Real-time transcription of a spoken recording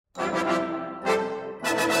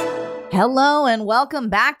Hello and welcome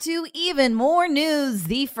back to Even More News,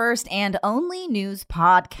 the first and only news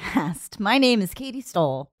podcast. My name is Katie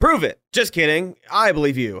Stoll. Prove it. Just kidding. I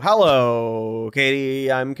believe you. Hello,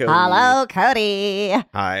 Katie. I'm Cody. Hello, Cody.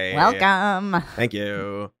 Hi. Welcome. Thank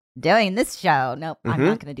you. Doing this show. Nope, I'm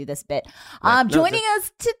not going to do this bit. No, Joining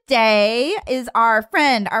us today is our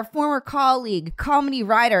friend, our former colleague, comedy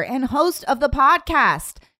writer, and host of the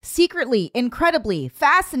podcast, secretly, incredibly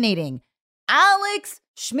fascinating, Alex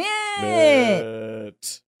Schmidt.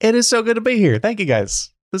 It is so good to be here. Thank you,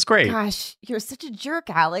 guys. That's great. Gosh, you're such a jerk,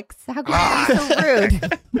 Alex. How could you be so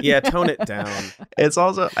rude? Yeah, tone it down. It's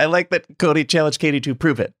also, I like that Cody challenged Katie to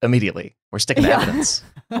prove it immediately. We're sticking to evidence.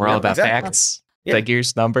 We're all about facts,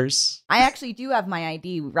 figures, numbers. I actually do have my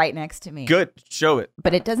ID right next to me. Good. Show it.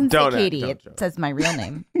 But it doesn't Don't say Katie. don't show It says my real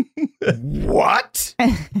name. What?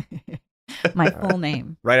 My full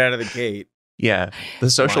name. Right out of the gate. Yeah. The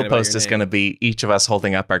social Lying about post your is name. going to be each of us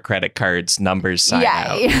holding up our credit cards, numbers sign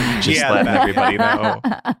out. Yeah. Just Yeah, letting that. everybody know.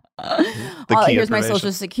 The key Here's my information.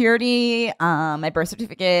 social security, my birth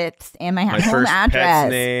certificate, and my My home first pet's address.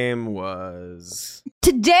 name was...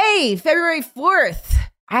 Today, February 4th,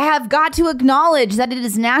 I have got to acknowledge that it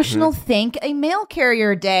is National Thank a Mail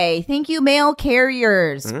Carrier Day. Thank you, mail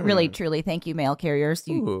carriers. Really, truly, thank you, mail carriers.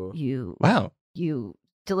 Ooh. Wow. You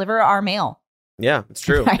deliver our mail. Yeah, it's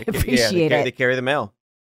true. I They appreciate it. They carry the mail.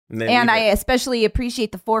 They And leave I it. especially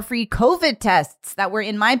appreciate the 4 free COVID tests that were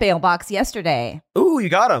in my mailbox yesterday. Ooh, you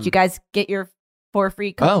got them. Did you guys get your 4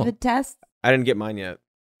 free COVID tests? I didn't get mine yet.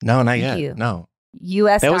 No, not Thank yet. you. No.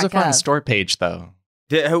 US. That was a fun store page, though.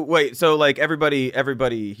 Wait, so like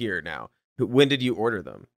everybody here now. When did you order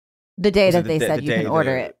them? The day Was it that they said the you day can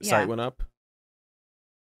order the it. Site Yeah. went up.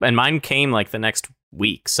 And mine came like the next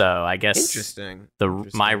week, so I guess Interesting.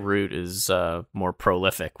 my route is more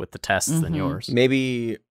prolific with the tests than Mhm. yours.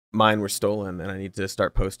 Maybe mine were stolen, and I need to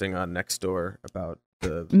start posting on Nextdoor about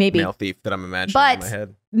the Maybe. mail thief that I'm imagining But- in my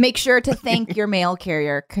head. Make sure to thank your mail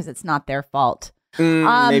carrier because it's not their fault.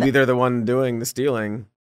 Maybe they're the one doing the stealing.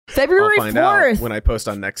 February I'll find out 4th when I post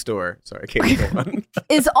on Nextdoor. Sorry, Katie, go on.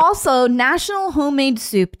 is also National Homemade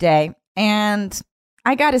Soup Day. And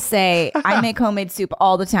I got to say, I make homemade soup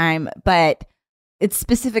all the time, but it's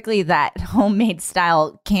specifically that homemade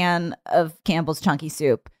style can of Campbell's Chunky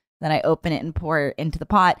Soup that I open it and pour it into the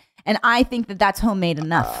pot. And I think that that's homemade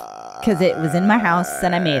enough because it was in my house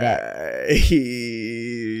and I made it.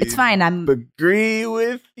 It's fine. Agree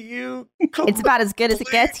with you. It's about as good as it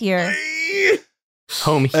gets here. completely.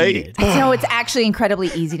 Home heated. I know it's actually incredibly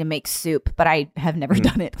easy to make soup, but I have never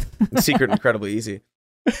done it. Secret, incredibly easy.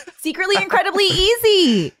 Secretly incredibly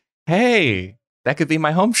easy. Hey, that could be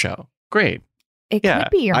my home show. Great. It Yeah,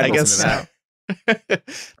 could be your I home guess listen so. to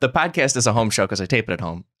The podcast is a home show because I tape it at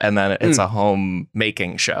home. And then it's a home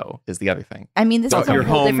making show is the other thing. I mean, this So is a your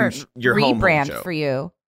whole home- different your home rebrand show. for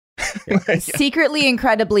you. Yeah. Secretly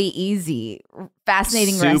incredibly easy.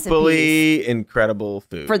 Fascinating recipes Soupily incredible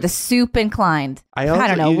food. for the soup inclined. I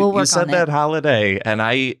don't know. We'll work you said on that it. holiday, and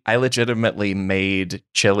I legitimately made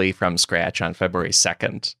chili from scratch on February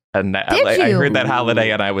 2nd. And I you? heard that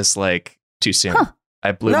holiday, and I was like, too soon. Huh.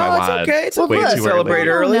 I blew no, my it's wad. okay. It's Well, okay look. to celebrate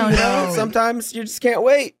No, early. no, You know, no. sometimes you just can't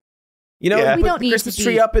wait. You know, Yeah. We put don't the need to Christmas be-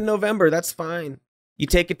 tree up in November. That's fine. You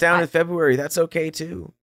take it down in February. That's okay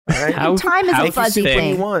too. All right. How- Time is how a fuzzy When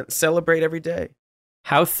thing. you want, celebrate every day.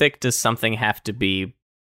 How thick does something have to be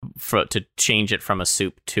to change it from a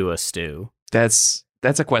soup to a stew? That's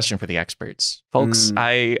a question for the experts. Folks,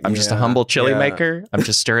 I'm just a yeah, humble chili yeah. maker. I'm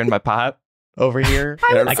just stirring my pot over here.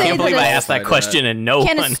 I would I say can't believe that I a- asked that question and no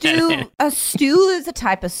Can one. a stew is a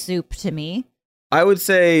type of soup to me. I would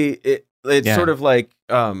say it's Yeah. sort of like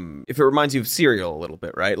if it reminds you of cereal a little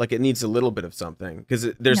bit, right? Like it needs a little bit of something because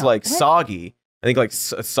there's No, like what? soggy. I think like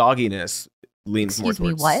sogginess leans Excuse me, more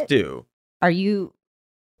towards what? stew. Are you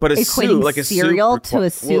But a equating soup, like a cereal soup to a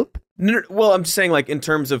soup? Well, I'm just saying, like in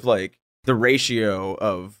terms of like the ratio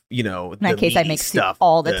of the that case, I meaty make soup stuff,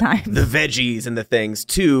 all the time. the veggies and the things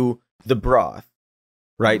to the broth,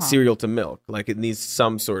 right? Uh-huh. Cereal to milk, like it needs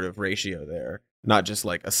some sort of ratio there, not just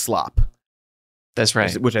like a slop. That's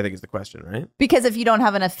right. Which I think is the question, right? Because if you don't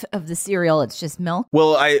have enough of the cereal, it's just milk.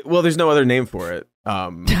 Well, there's no other name for it.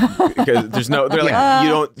 Because there's no, they're like Yeah.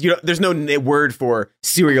 you don't. There's no word for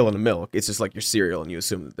cereal and milk. It's just like your cereal, and you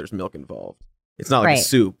assume that there's milk involved. It's not like Right. a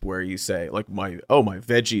soup where you say like my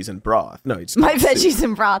veggies and broth. No, it's My veggies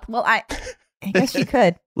and broth. Well, I guess you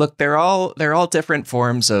could. Look, they're all different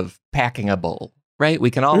forms of packing a bowl, right? We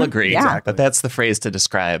can all Mhm. agree. Yeah. But that's the phrase to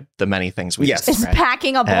describe the many things we Yes. just Is described.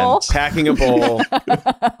 packing a bowl. Packing a bowl.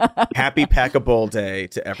 Happy Pack a Bowl Day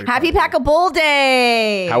to everybody. Happy Pack a Bowl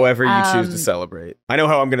Day. However you choose to celebrate. I know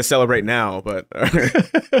how I'm going to celebrate now, but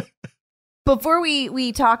Before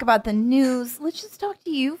we talk about the news, let's just talk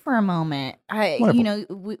to you for a moment.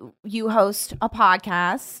 You host a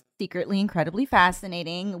podcast, Secretly Incredibly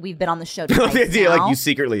Fascinating. We've been on the show twice now. Like you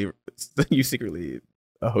secretly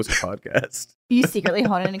host a podcast. You secretly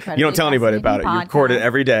hold an incredibly. You don't tell anybody about podcast. it. You record it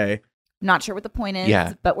every day. Not sure what the point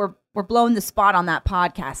is, but we're blowing the spot on that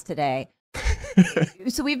podcast today.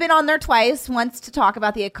 So we've been on there twice, once to talk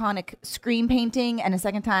about the iconic screen painting and a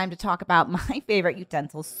second time to talk about my favorite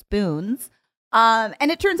utensil, spoons. And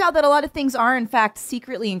it turns out that a lot of things are, in fact,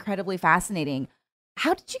 secretly incredibly fascinating.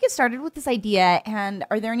 How did you get started with this idea? And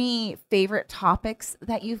are there any favorite topics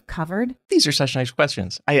that you've covered? These are such nice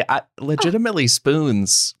questions. I legitimately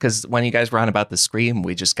spoons, because when you guys were on about the Scream,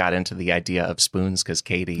 we just got into the idea of spoons because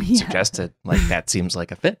Katie suggested, like, that seems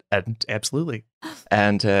like a fit. And absolutely.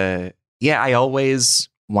 And I always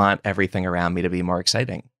want everything around me to be more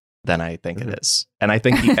exciting than I think it is. And I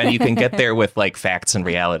think you can get there with like facts and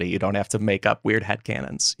reality. You don't have to make up weird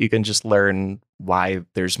headcanons. You can just learn why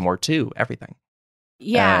there's more to everything.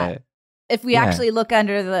 Yeah. If we actually look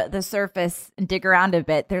under the surface and dig around a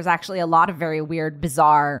bit, there's actually a lot of very weird,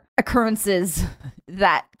 bizarre occurrences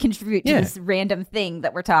that contribute to this random thing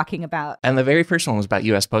that we're talking about. And the very first one was about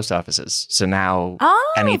U.S. post offices. So now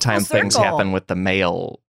anytime things happen with the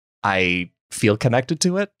mail, I feel connected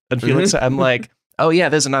to it and feel excited. I'm like, oh yeah,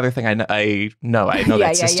 there's another thing I know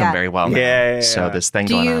that system very well now. So this thing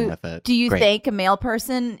going on with it. Do you thank a mail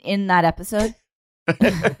person in that episode?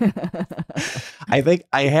 I think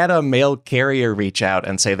I had a mail carrier reach out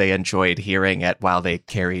and say they enjoyed hearing it while they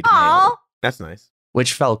carried mail. That's nice.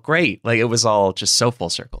 Which felt great. Like it was all just so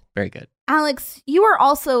full circle. Very good. Alex, you are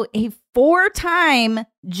also a 4-time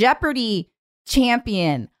Jeopardy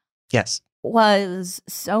champion. Yes. Was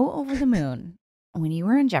so over the moon when you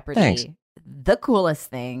were in Jeopardy. Thanks. The coolest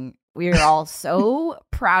thing. We are all so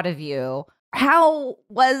proud of you. How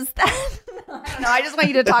was that? I don't know. I just want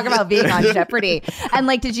you to talk about being on Jeopardy. And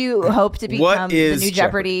like, did you hope to become the new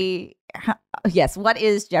Jeopardy? Yes. What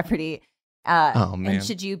is Jeopardy? Oh man. And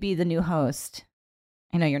should you be the new host?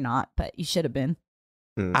 I know you're not, but you should have been.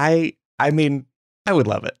 I mean, I would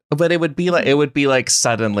love it, but it would be like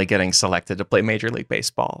suddenly getting selected to play Major League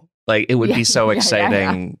Baseball. Like it would be so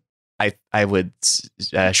exciting. I would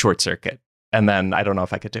short circuit, and then I don't know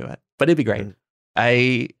if I could do it, but it'd be great.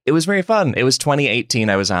 It was very fun. It was 2018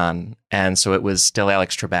 I was on, and so it was still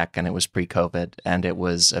Alex Trebek, and it was pre-COVID, and it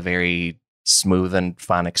was a very smooth and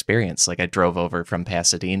fun experience. Like I drove over from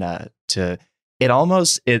Pasadena to.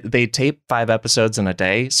 They taped 5 episodes in a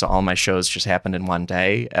day, so all my shows just happened in one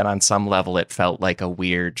day. And on some level, it felt like a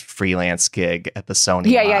weird freelance gig at the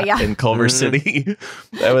Sony lot in Culver City.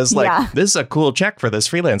 I was like, this is a cool check for this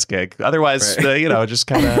freelance gig. Otherwise, just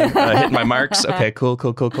kind of hitting my marks. Okay,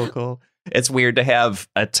 cool. It's weird to have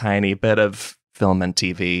a tiny bit of film and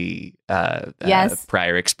TV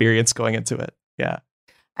prior experience going into it. Yeah.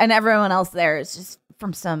 And everyone else there is just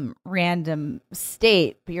from some random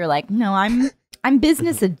state, but you're like, no, I'm biz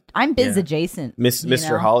adjacent.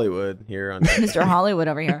 Mr. Hollywood here on Mr. Hollywood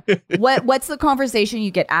over here. What's the conversation you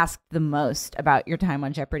get asked the most about your time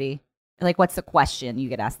on Jeopardy? Like, what's the question you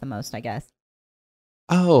get asked the most, I guess?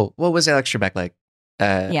 Oh, what was Alex Trebek like?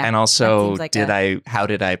 And also, how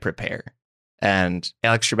did I prepare? And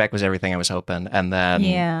Alex Trebek was everything I was hoping. And then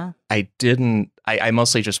I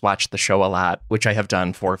mostly just watched the show a lot, which I have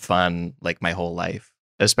done for fun, like my whole life.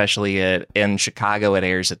 Especially in Chicago, it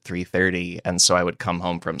airs at 3:30, and so I would come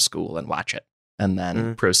home from school and watch it, and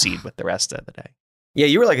then proceed with the rest of the day. Yeah,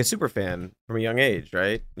 you were like a super fan from a young age,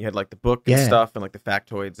 right? You had like the book and stuff, and like the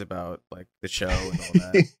factoids about like the show and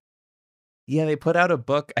all that. Yeah, they put out a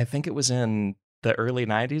book. I think it was in the early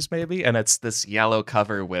 90s, maybe, and it's this yellow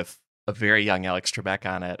cover with a very young Alex Trebek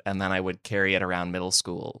on it, and then I would carry it around middle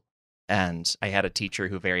school, and I had a teacher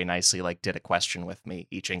who very nicely like did a question with me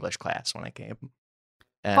each English class when I came.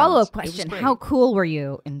 Follow-up question. How cool were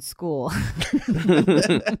you in school?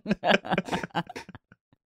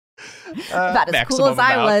 About as cool as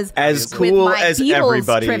I was. As cool as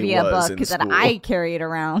everybody trivia was book in that school. I carried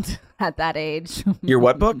around at that age. Your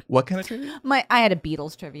what book? What kind of trivia? I had a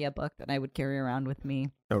Beatles trivia book that I would carry around with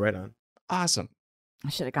me. Oh, right on. Awesome.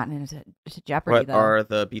 I should have gotten into Jeopardy, What though. are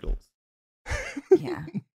the Beatles? Yeah.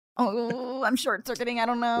 Oh, I'm short-circuiting. I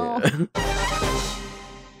don't know. Yeah.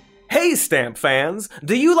 Hey, stamp fans!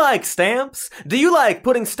 Do you like stamps? Do you like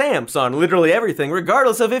putting stamps on literally everything,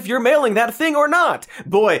 regardless of if you're mailing that thing or not?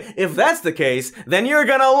 Boy, if that's the case, then you're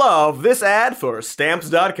gonna love this ad for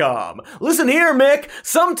Stamps.com. Listen here, Mick.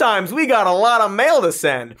 Sometimes we got a lot of mail to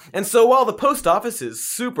send, and so while the post office is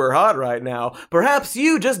super hot right now, perhaps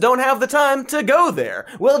you just don't have the time to go there.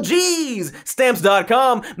 Well, geez!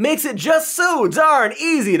 Stamps.com makes it just so darn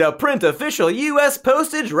easy to print official U.S.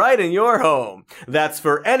 postage right in your home. That's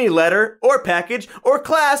for any letter or package or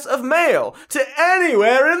class of mail to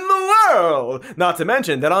anywhere in the world. Not to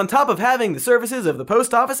mention that on top of having the services of the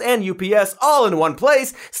post office and UPS all in one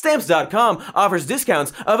place, Stamps.com offers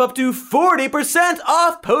discounts of up to 40%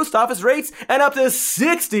 off post office rates and up to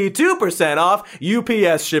 62% off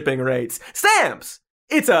UPS shipping rates. Stamps!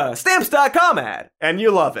 It's a Stamps.com ad, and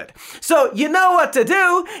you love it. So you know what to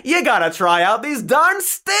do. You gotta try out these darn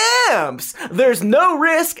stamps. There's no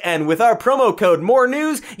risk, and with our promo code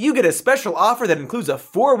MORENEWS, you get a special offer that includes a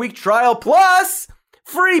 4-week trial plus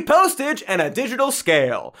free postage and a digital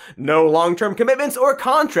scale. No long-term commitments or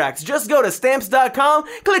contracts. Just go to Stamps.com,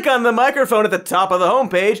 click on the microphone at the top of the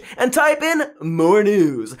homepage, and type in More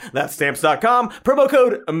News. That's Stamps.com, promo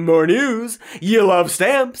code More News. You love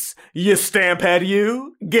stamps? You stamphead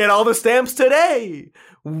you? Get all the stamps today.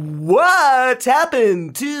 What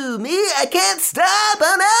happened to me? I can't stop.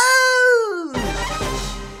 Oh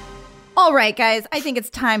no! All right, guys, I think it's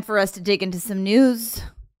time for us to dig into some news.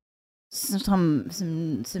 Some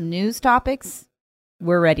news topics.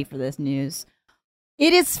 We're ready for this news.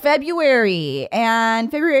 It is February,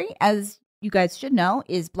 and February, as you guys should know,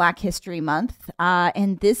 is Black History Month.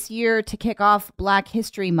 And this year, to kick off Black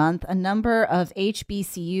History Month, a number of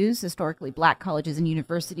HBCUs, historically Black colleges and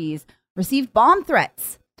universities, received bomb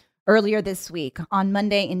threats earlier this week on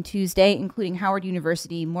Monday and Tuesday, including Howard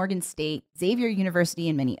University, Morgan State, Xavier University,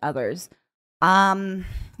 and many others.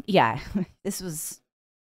 Yeah, this was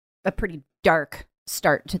a pretty dark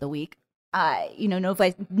start to the week.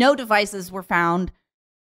 No devices were found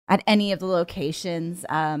at any of the locations. The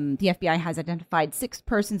FBI has identified 6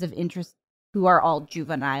 persons of interest who are all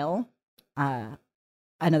juvenile,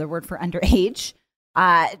 another word for underage,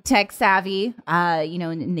 tech savvy,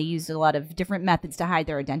 and they used a lot of different methods to hide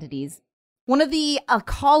their identities. One of the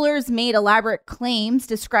callers made elaborate claims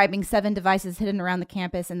describing 7 devices hidden around the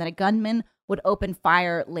campus and that a gunman would open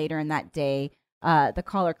fire later in that day. The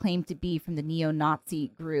caller claimed to be from the neo-Nazi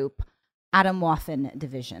group Atomwaffen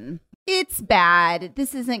Division. It's bad.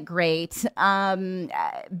 This isn't great.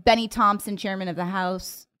 Benny Thompson, chairman of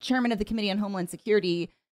the Committee on Homeland Security,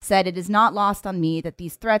 said, "It is not lost on me that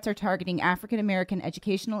these threats are targeting African-American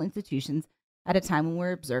educational institutions at a time when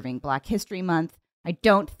we're observing Black History Month." I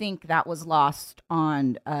don't think that was lost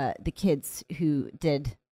on the kids who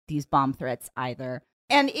did these bomb threats either.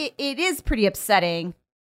 And it is pretty upsetting.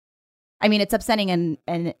 I mean, it's upsetting in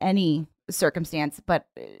any circumstance, but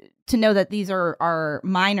to know that these are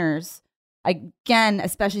minors, again,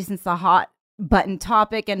 especially since the hot button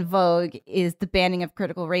topic and vogue is the banning of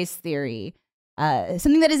critical race theory,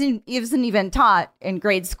 something that isn't even taught in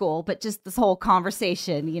grade school, but just this whole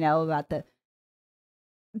conversation, about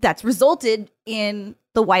that's resulted in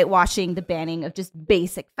the whitewashing, the banning of just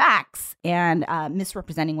basic facts and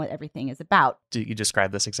misrepresenting what everything is about. You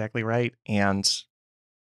described this exactly right, and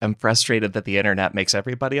I'm frustrated that the internet makes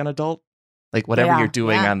everybody an adult. Like whatever you're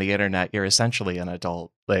doing on the internet, you're essentially an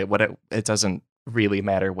adult. Like it doesn't really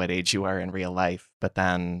matter what age you are in real life. But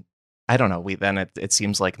then I don't know. It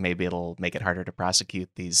seems like maybe it'll make it harder to prosecute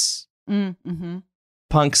these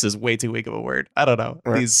punks. Is way too weak of a word. I don't know,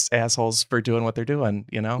 these assholes for doing what they're doing.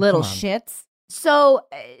 Little shits. So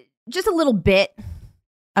just a little bit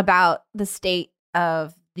about the state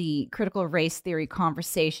of the critical race theory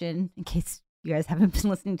conversation, in case you guys haven't been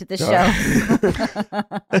listening to this show.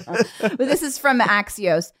 But this is from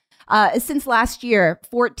Axios. Since last year,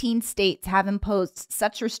 14 states have imposed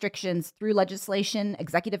such restrictions through legislation,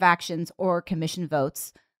 executive actions, or commission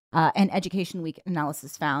votes, and Education Week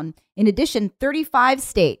analysis found. In addition, 35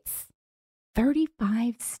 states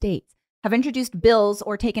have introduced bills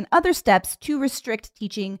or taken other steps to restrict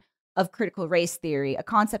teaching of critical race theory, a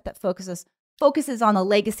concept that focuses on the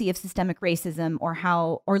legacy of systemic racism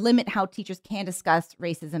or limit how teachers can discuss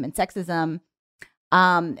racism and sexism.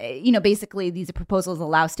 Basically, these proposals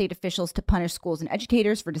allow state officials to punish schools and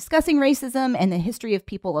educators for discussing racism and the history of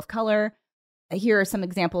people of color. Here are some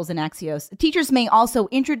examples in Axios. Teachers may also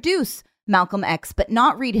introduce Malcolm X, but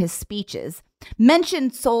not read his speeches.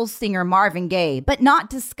 Mention soul singer Marvin Gaye, but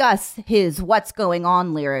not discuss his What's Going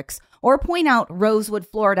On lyrics. Or point out Rosewood,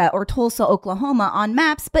 Florida, or Tulsa, Oklahoma on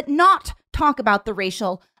maps, but not talk about the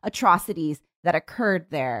racial atrocities that occurred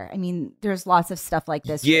there. I mean, there's lots of stuff like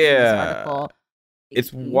this. Yeah. In this article.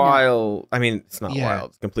 It's wild. I mean, it's not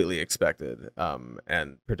wild. It's completely expected,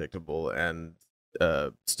 and predictable, and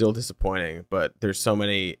still disappointing. But there's so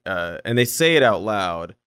many, and they say it out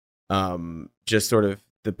loud. Just sort of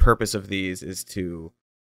the purpose of these is to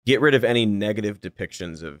get rid of any negative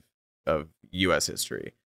depictions of U.S.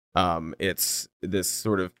 history. It's this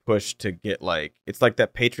sort of push to get like, it's like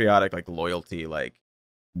that patriotic like loyalty, like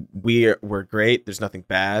we're great. There's nothing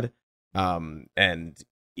bad, and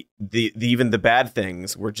even the bad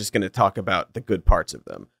things, we're just going to talk about the good parts of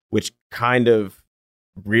them, which kind of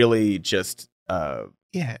really just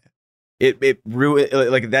it ruin,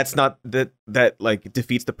 like that's not that like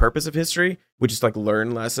defeats the purpose of history, which is like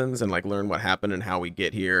learn lessons and like learn what happened and how we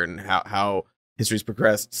get here and how history's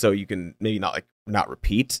progressed, so you can maybe not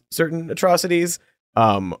repeat certain atrocities,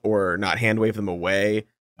 or not hand wave them away.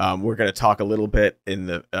 We're going to talk a little bit in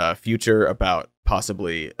the future about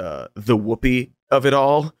possibly the whoopee of it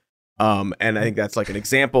all. And I think that's like an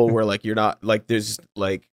example where like you're not like there's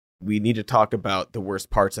like we need to talk about the worst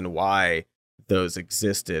parts and why those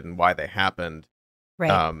existed and why they happened.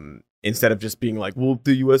 Right. Instead of just being like, well,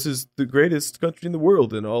 the US is the greatest country in the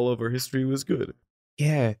world and all of our history was good.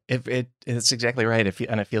 Yeah, it's exactly right.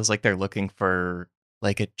 And it feels like they're looking for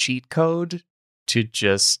like a cheat code to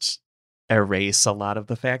just erase a lot of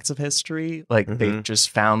the facts of history. Like they just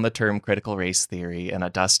found the term critical race theory in a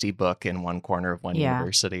dusty book in one corner of one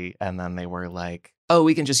university, and then they were like, "Oh,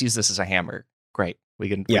 we can just use this as a hammer. Great, we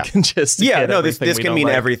can just this can mean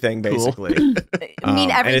everything basically. Mean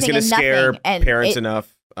everything, and it's going to scare and parents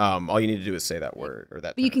enough. All you need to do is say that word or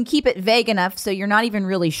that. But you can keep it vague enough so you're not even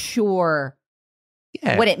really sure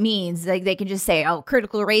what it means. Like they can just say, "Oh,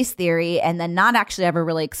 critical race theory," and then not actually ever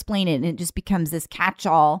really explain it, and it just becomes this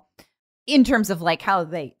catch-all in terms of like how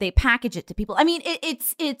they package it to people. I mean,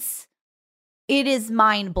 it is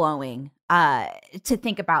mind-blowing to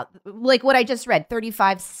think about, like what I just read,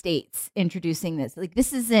 35 states introducing this. Like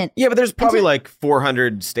this isn't... Yeah, but there's probably like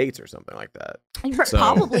 400 states or something like that. So,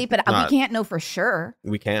 probably, but we can't know for sure.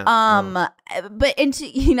 We can't. But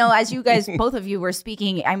as you guys, both of you were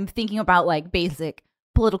speaking, I'm thinking about like basic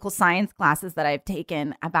political science classes that I've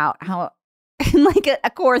taken about how like a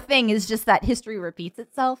core thing is just that history repeats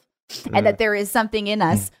itself. And that there is something in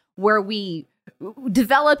us where we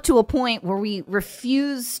develop to a point where we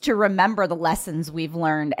refuse to remember the lessons we've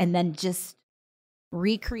learned and then just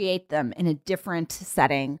recreate them in a different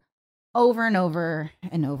setting over and over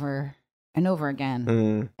and over and over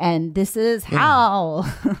again. And this is how.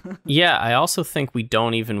 Yeah, I also think we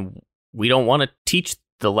don't want to teach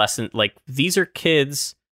the lesson. Like, these are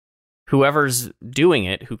kids, whoever's doing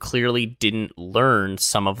it, who clearly didn't learn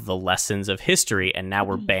some of the lessons of history, and now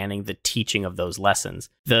we're banning the teaching of those lessons.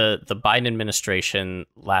 The Biden administration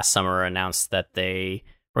last summer announced that they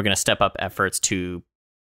were going to step up efforts to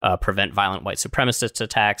prevent violent white supremacist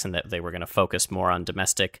attacks, and that they were going to focus more on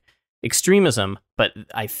domestic extremism. But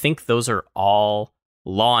I think those are all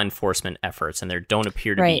law enforcement efforts, and there don't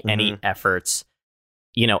appear to be any efforts,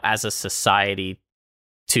 as a society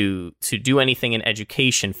to do anything in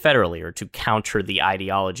education federally or to counter the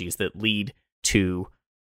ideologies that lead to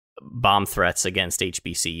bomb threats against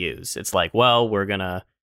HBCUs. It's like, well, we're gonna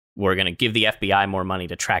give the FBI more money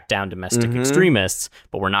to track down domestic extremists,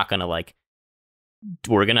 but we're not gonna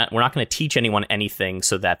teach anyone anything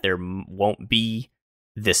so that there won't be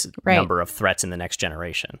this number of threats in the next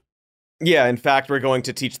generation. Yeah, in fact, we're going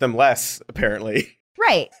to teach them less, apparently.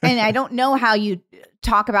 Right. And I don't know how you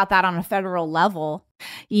talk about that on a federal level.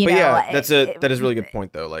 That is a really good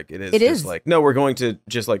point, though. Like, it is like, no, we're going to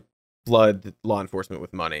just like flood law enforcement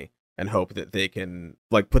with money and hope that they can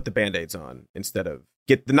like put the Band-Aids on instead of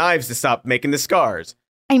get the knives to stop making the scars.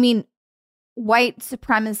 I mean, white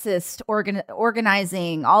supremacist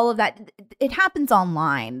organizing, all of that, it happens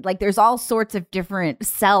online. Like, there's all sorts of different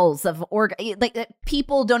cells of that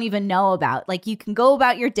people don't even know about. Like, you can go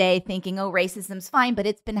about your day thinking, oh, racism's fine, but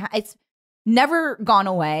it's never gone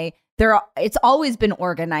away. It's always been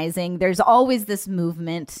organizing. There's always this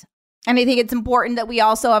movement. And I think it's important that we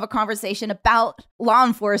also have a conversation about law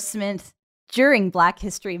enforcement during Black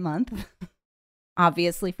History Month,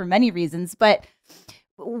 obviously for many reasons. But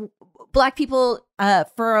Black people,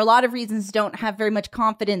 for a lot of reasons, don't have very much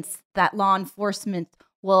confidence that law enforcement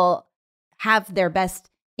will have their best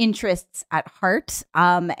interests at heart.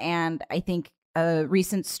 And I think a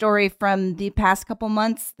recent story from the past couple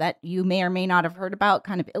months that you may or may not have heard about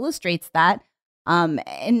kind of illustrates that. And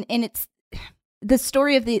it's the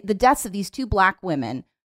story of the deaths of these two Black women,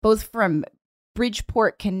 both from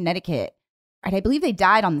Bridgeport, Connecticut. And I believe they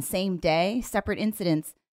died on the same day, separate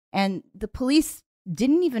incidents. And the police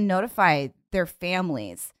didn't even notify their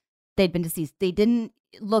families. They'd been deceased. They didn't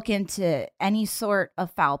look into any sort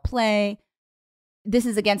of foul play. This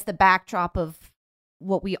is against the backdrop of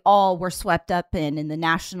what we all were swept up in the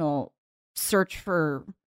national search for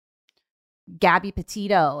Gabby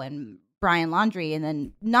Petito and Brian Laundrie. And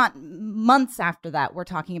then not months after that, we're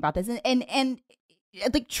talking about this. And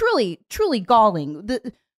like truly galling.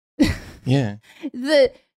 Yeah.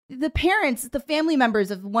 The parents, the family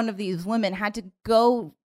members of one of these women had to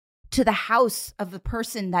go to the house of the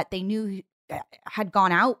person that they knew had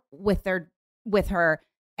gone out with her,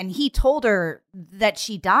 and he told her that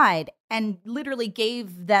she died and literally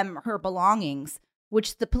gave them her belongings,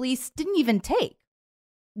 which the police didn't even take,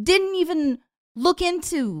 didn't even look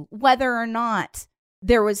into whether or not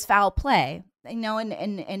there was foul play. You know, and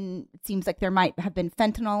it seems like there might have been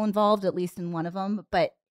fentanyl involved, at least in one of them,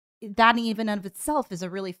 but that even of itself is a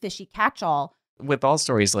really fishy catch-all. With all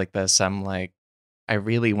stories like this, I'm like, I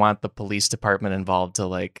really want the police department involved to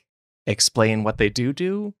like explain what they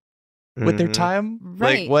do with their time.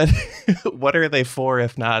 Right. Like what are they for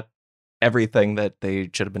if not everything that they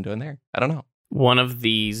should have been doing there? I don't know. One of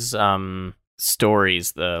these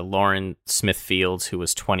stories, the Lauren Smith Fields, who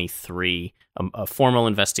was 23, a formal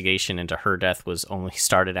investigation into her death was only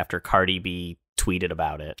started after Cardi B tweeted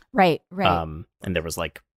about it. Right. And there was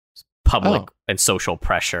like public and social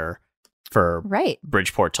pressure for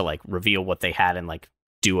Bridgeport to like reveal what they had and like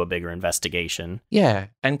do a bigger investigation. Yeah.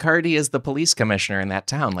 And Cardi is the police commissioner in that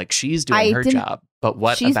town. Like she's doing her job. But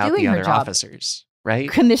what about the other officers? Right?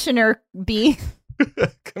 Commissioner B.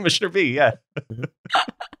 Commissioner B, yeah.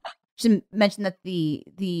 Should mention that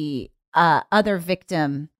the other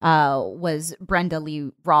victim was Brenda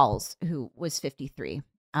Lee Rawls, who was 53.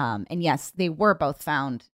 And yes, they were both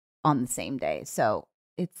found on the same day. So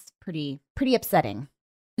it's pretty upsetting.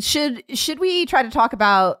 Should we try to talk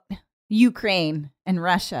about Ukraine and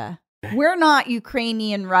Russia? We're not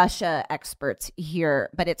Ukrainian Russia experts here,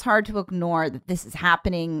 but it's hard to ignore that this is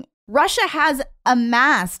happening. Russia has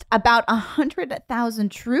amassed about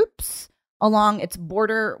 100,000 troops along its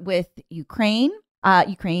border with Ukraine.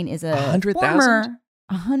 Ukraine is a 100,000?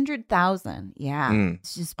 100,000. Yeah.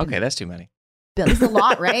 It's just okay, that's too many. It's a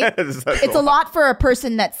lot, right? It's a lot for a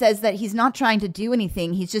person that says that he's not trying to do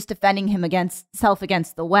anything. He's just defending himself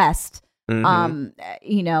against the West,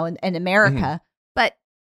 you know, and America. But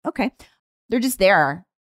okay, they're just there.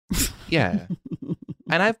 Yeah.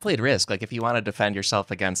 And I've played Risk. Like if you want to defend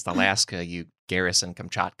yourself against Alaska, you garrison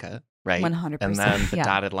Kamchatka, right? 100%. And then the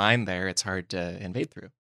dotted line there, it's hard to invade through.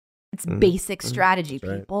 It's basic strategy,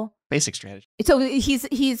 people. Basic strategy. So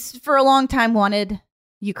he's for a long time wanted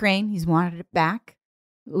Ukraine. He's wanted it back.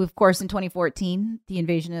 Of course, in 2014, the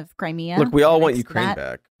invasion of Crimea. Look, we all want Ukraine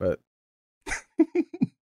back, but you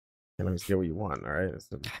always get what you want, all right?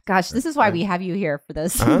 Gosh, this is why we have you here for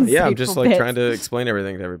this. Yeah, I'm just like trying to explain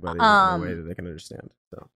everything to everybody in a way that they can understand.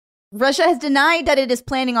 So Russia has denied that it is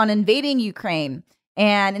planning on invading Ukraine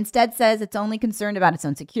and instead says it's only concerned about its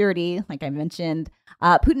own security, like I mentioned.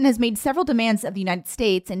 Putin has made several demands of the United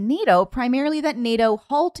States and NATO, primarily that NATO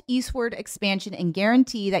halt eastward expansion and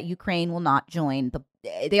guarantee that Ukraine will not join.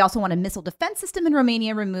 They also want a missile defense system in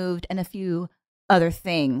Romania removed and a few other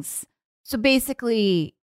things. So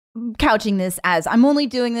basically, couching this as, I'm only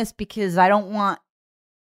doing this because I don't want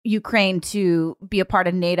Ukraine to be a part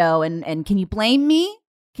of NATO. And can you blame me?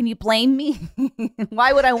 Can you blame me?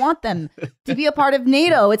 Why would I want them to be a part of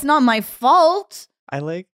NATO? It's not my fault. I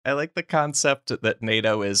like the concept that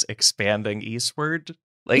NATO is expanding eastward.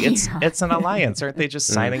 Like it's an alliance. Aren't they just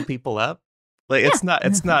signing people up? Like it's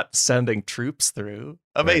not sending troops through.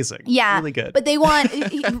 Amazing. Yeah. Really good. But they want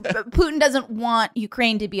Putin doesn't want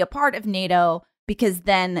Ukraine to be a part of NATO because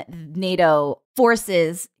then NATO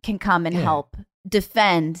forces can come and help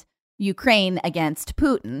defend Ukraine against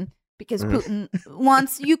Putin. Because Putin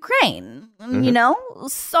wants Ukraine, you know?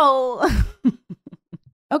 So,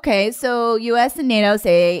 okay, so U.S. and NATO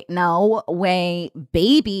say, no way,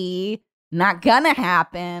 baby, not gonna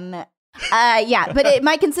happen. Yeah, but it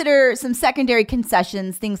might consider some secondary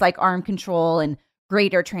concessions, things like arm control and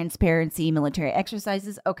greater transparency, military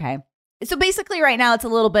exercises. Okay. So basically right now it's a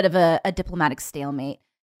little bit of a diplomatic stalemate.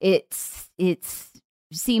 It's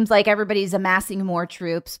seems like everybody's amassing more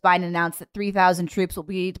troops. Biden announced that 3,000 troops will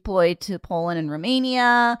be deployed to Poland and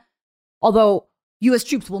Romania. Although U.S.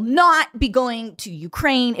 troops will not be going to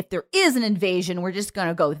Ukraine if there is an invasion. We're just going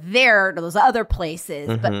to go there to those other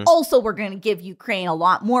places. But also we're going to give Ukraine a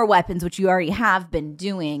lot more weapons, which you already have been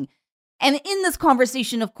doing. And in this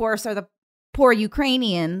conversation, of course, are the poor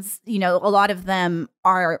Ukrainians. You know, a lot of them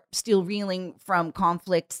are still reeling from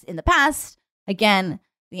conflicts in the past. Again,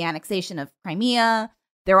 the annexation of Crimea.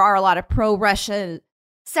 There are a lot of pro-Russia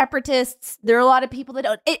separatists. There are a lot of people that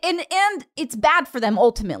don't, and it's bad for them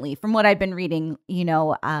ultimately. From what I've been reading,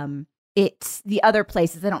 it's the other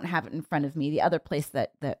places. I don't have it in front of me. The other place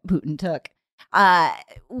that Putin took,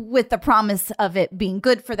 with the promise of it being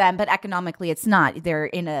good for them, but economically it's not. They're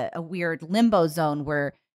in a weird limbo zone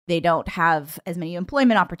where they don't have as many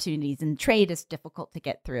employment opportunities, and trade is difficult to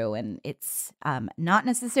get through, and it's not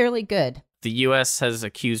necessarily good. The U.S. has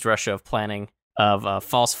accused Russia of planning of a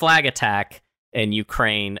false flag attack in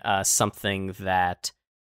Ukraine, something that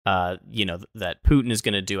that Putin is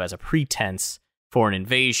going to do as a pretense for an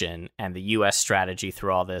invasion. And the U.S. strategy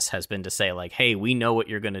through all this has been to say, like, hey, we know what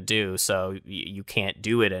you're going to do, so you can't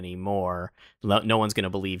do it anymore. No one's going to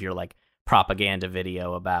believe your like propaganda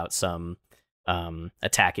video about some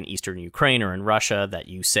attack in eastern Ukraine or in Russia that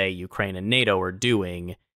you say Ukraine and NATO are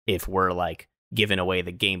doing if we're like giving away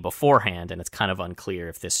the game beforehand. And it's kind of unclear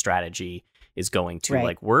if this strategy is going to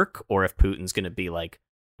like work, or if Putin's going to be like,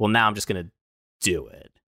 well, now I'm just going to do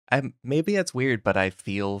it. Maybe it's weird, but I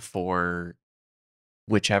feel for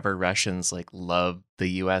whichever Russians like love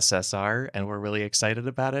the USSR and were really excited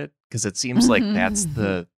about it, because it seems like that's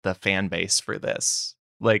the fan base for this.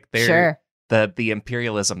 Like they're the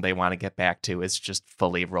imperialism they want to get back to is just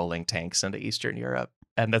fully rolling tanks into Eastern Europe,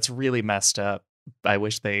 and that's really messed up. I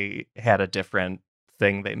wish they had a different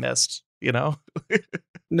thing they missed,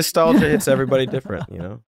 Nostalgia hits everybody different,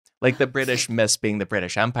 Like the British miss being the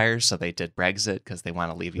British Empire, so they did Brexit because they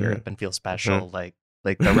want to leave Europe and feel special. Like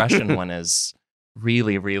the Russian one is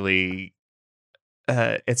really, really,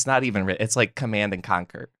 it's not even, it's like Command and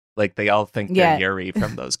Conquer. Like they all think they're Yuri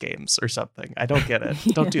from those games or something. I don't get it.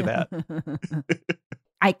 Don't do that.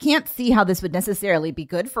 I can't see how this would necessarily be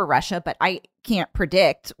good for Russia, but I can't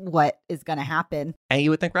predict what is going to happen. And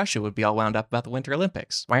you would think Russia would be all wound up about the Winter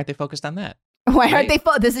Olympics. Why aren't they focused on that? Why aren't they?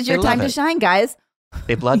 This is your time to shine, guys.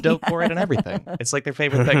 They blood dope for it and everything. It's like their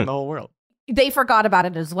favorite thing in the whole world. They forgot about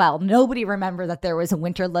it as well. Nobody remembered that there was a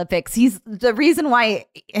Winter Olympics. He's the reason why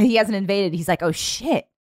he hasn't invaded. He's like, oh shit,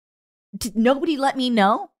 did nobody let me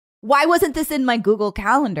know? Why wasn't this in my Google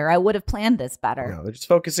Calendar? I would have planned this better. No, they're just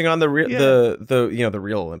focusing on the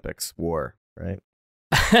real Olympics war, right?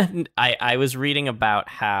 I was reading about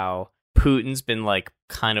how Putin's been like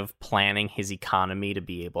kind of planning his economy to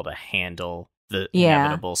be able to handle the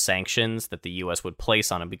inevitable sanctions that the U.S. would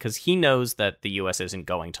place on him, because he knows that the U.S. isn't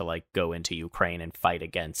going to like go into Ukraine and fight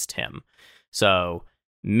against him. So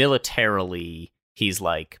militarily, he's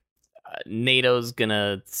like, NATO's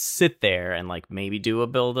gonna sit there and like maybe do a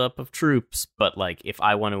buildup of troops, but like if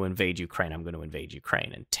I want to invade Ukraine, I'm going to invade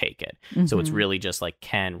Ukraine and take it. So it's really just like,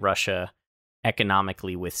 can Russia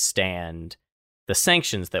economically withstand the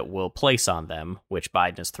sanctions that we'll place on them, which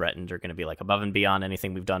Biden has threatened are going to be like above and beyond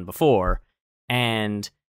anything we've done before. And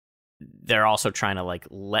they're also trying to like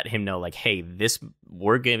let him know like, hey,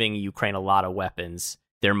 we're giving Ukraine a lot of weapons.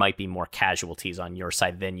 There might be more casualties on your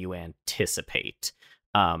side than you anticipate.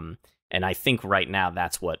 And I think right now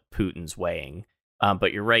that's what Putin's weighing.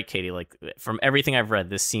 But you're right, Katie, like from everything I've read,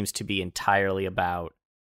 this seems to be entirely about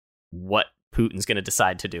what Putin's going to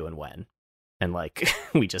decide to do and when. And like,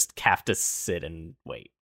 we just have to sit and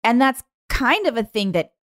wait. And that's kind of a thing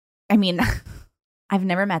that, I mean, I've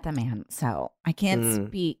never met the man, so I can't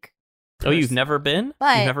speak. Oh, you've never been?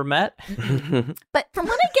 But, you've never met? But from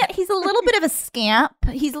what I get, he's a little bit of a scamp.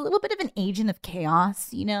 He's a little bit of an agent of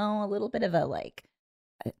chaos, a little bit of a like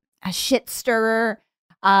a shit stirrer.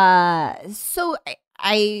 So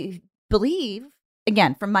I believe,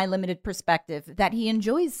 again, from my limited perspective, that he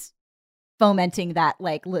enjoys fomenting that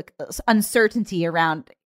like uncertainty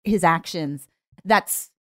around his actions.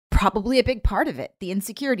 That's probably a big part of it. The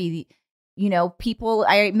insecurity, people,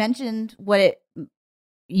 I mentioned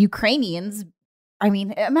Ukrainians, I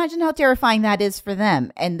mean, imagine how terrifying that is for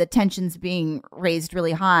them, and the tensions being raised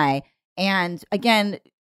really high. And again,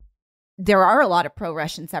 there are a lot of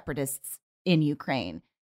pro-Russian separatists in Ukraine.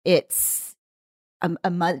 It's a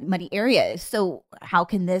muddy area. So how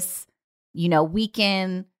can this,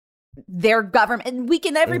 weaken their government and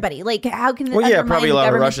weaken everybody? Like, how can probably a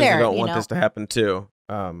lot of Russians there, don't want this to happen too.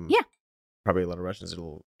 Probably a lot of Russians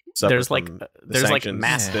will suffer there's like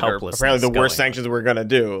mass helplessness. Apparently, the worst sanctions we're gonna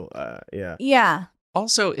do. Yeah.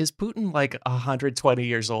 Also, is Putin like 120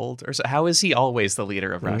 years old, or so? How is he always the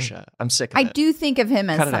leader of Russia? I'm sick of it. I do think of him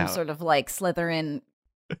as some sort of like Slytherin.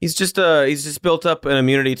 He's just built up an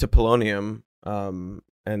immunity to polonium,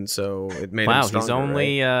 and so it made him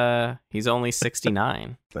stronger. He's only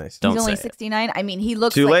 69. Nice. He's only 69. I mean, he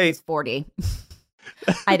looks Too like late. He's 40.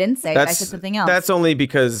 I didn't say. I said something else. That's only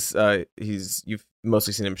because you've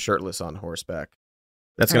mostly seen him shirtless on horseback.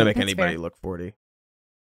 That's gonna make anybody look 40.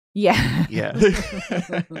 Yeah. Yeah.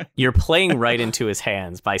 You're playing right into his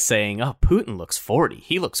hands by saying, "Oh, Putin looks 40.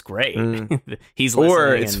 He looks great." He's listening.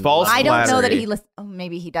 Or it's false I don't know that flattery. he listens. Oh,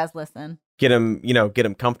 maybe he does listen. Get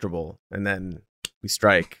him comfortable, and then we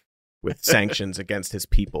strike with sanctions against his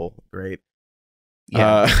people. Great.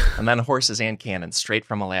 Yeah. And then horses and cannons straight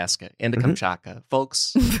from Alaska into Kamchatka.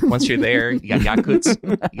 Folks, once you're there, you got Yakuts,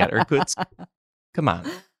 you got Irkuts. Come on.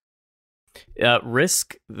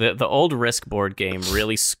 Risk, the old Risk board game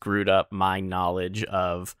really screwed up my knowledge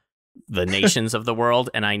of the nations of the world,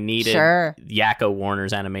 and I needed Yakko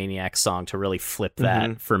Warner's Animaniacs song to really flip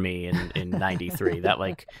that for me in 93. That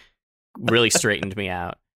like really straightened me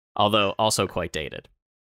out, although also quite dated.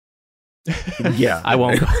 Yeah. I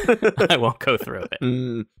won't go through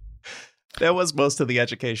it. That was most of the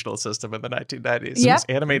educational system in the 1990s. Yep.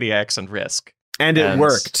 It was Animaniacs and Risk. And it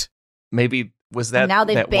worked. Maybe was that And now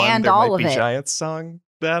they've that banned one, There all Might of Be it. Giants song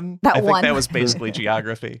then? That I think one. that was basically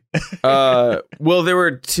geography. Well, there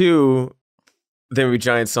were two There Were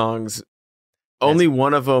Giant songs. Only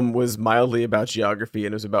one of them was mildly about geography,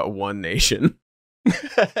 and it was about one nation.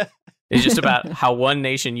 It's just about how one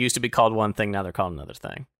nation used to be called one thing, now they're called another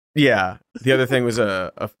thing. Yeah. The other thing was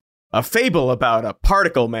a fable about a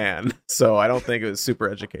particle man. So I don't think it was super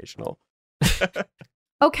educational.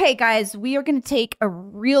 Okay, guys, we are going to take a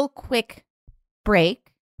real quick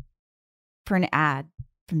break for an ad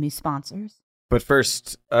from new sponsors. But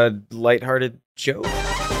first, a lighthearted joke.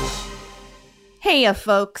 Hey,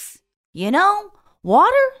 folks. You know,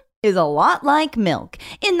 water is a lot like milk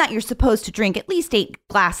in that you're supposed to drink at least 8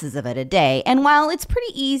 glasses of it a day. And while it's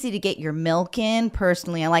pretty easy to get your milk in,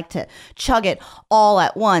 personally, I like to chug it all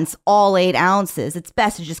at once, all 8 ounces. It's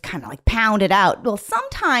best to just kind of like pound it out. Well,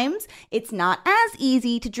 sometimes it's not as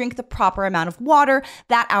easy to drink the proper amount of water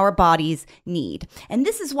that our bodies need. And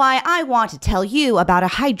this is why I want to tell you about a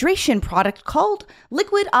hydration product called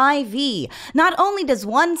Liquid IV. Not only does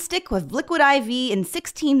one stick with Liquid IV in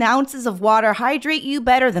 16 ounces of water hydrate you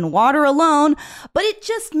better than water alone, but it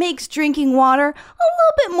just makes drinking water a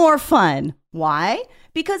little bit more fun. Why?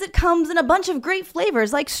 Because it comes in a bunch of great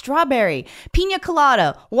flavors like strawberry, pina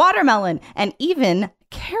colada, watermelon, and even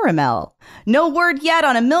caramel. No word yet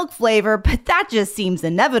on a milk flavor, but that just seems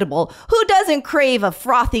inevitable. Who doesn't crave a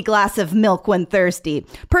frothy glass of milk when thirsty?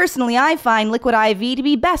 Personally, I find Liquid IV to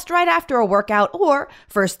be best right after a workout or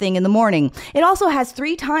first thing in the morning. It also has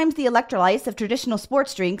 3 times the electrolytes of traditional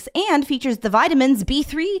sports drinks and features the vitamins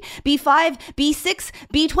B3, B5, B6,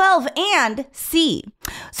 B12, and C.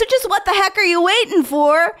 So just what the heck are you waiting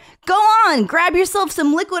for? Go on, grab yourself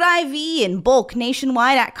some Liquid IV in bulk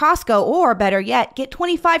nationwide at Costco, or better yet, get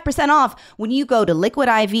 25% off when you go to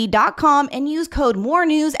liquidiv.com and use code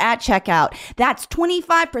MORENEWS at checkout. That's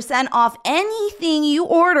 25% off anything you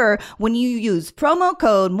order when you use promo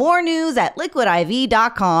code MORENEWS at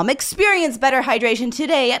liquidiv.com. Experience better hydration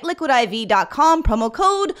today at liquidiv.com, promo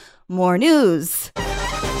code MORENEWS.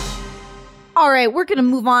 All right, we're going to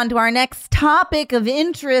move on to our next topic of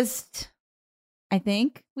interest. I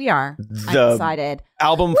think we are. I decided.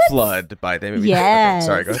 Album Flood by them. Yes. Okay,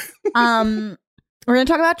 sorry, go ahead. We're going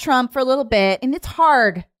to talk about Trump for a little bit, and it's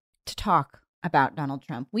hard to talk about Donald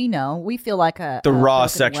Trump. We know. We feel like the a raw broken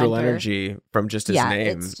sexual winter. energy from just his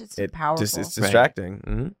name. It's just powerful. It's distracting.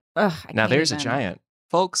 Mm-hmm. Ugh, I Now can't there's even. a giant.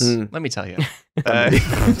 Folks, let me tell you.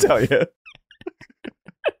 I'll tell you.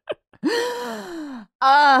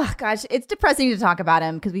 Gosh, it's depressing to talk about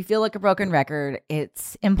him because we feel like a broken record.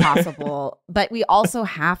 It's impossible, but we also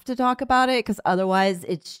have to talk about it because otherwise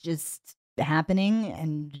it's just happening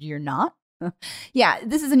and you're not. Yeah,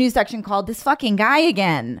 this is a new section called This Fucking Guy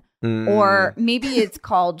Again. Or maybe it's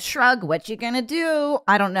called Shrug, What You Gonna Do?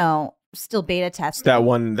 I don't know. Still beta testing. It's that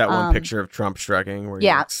one picture of Trump shrugging where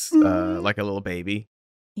he looks like a little baby.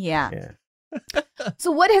 Yeah.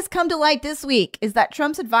 So what has come to light this week is that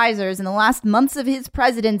Trump's advisors in the last months of his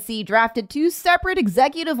presidency drafted 2 separate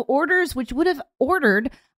executive orders which would have ordered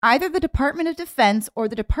either the Department of Defense or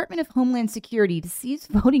the Department of Homeland Security to seize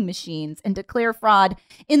voting machines and declare fraud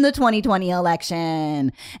in the 2020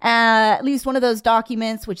 election. At least one of those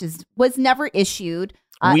documents, which was never issued,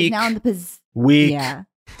 is now in the Yeah,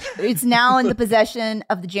 it's now in the possession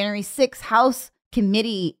of the January 6th House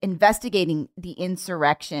Committee investigating the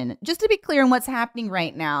insurrection. Just to be clear on what's happening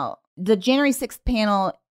right now, the January 6th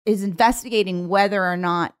panel is investigating whether or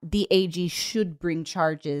not the AG should bring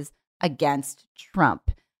charges against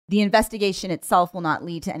Trump. The investigation itself will not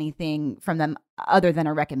lead to anything from them other than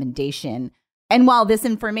a recommendation. And while this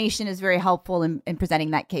information is very helpful in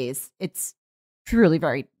presenting that case, it's truly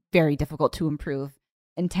very, very difficult to improve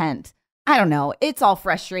intent. I don't know. It's all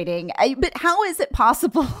frustrating. But how is it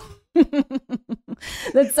possible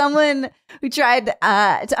that someone who tried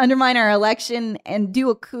to undermine our election and do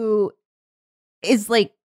a coup is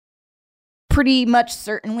like pretty much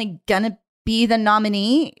certainly gonna be the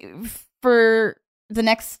nominee for the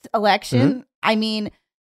next election. Mm-hmm. I mean,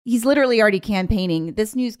 he's literally already campaigning.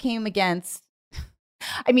 This news came against.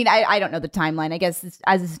 I mean, I don't know the timeline. I guess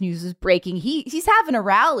as this news is breaking, he's having a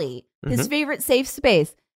rally, his favorite safe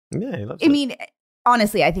space. Yeah, he loves I mean,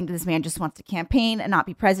 honestly, I think this man just wants to campaign and not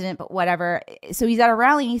be president, but whatever. So he's at a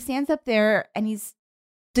rally and he stands up there and he's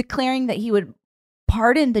declaring that he would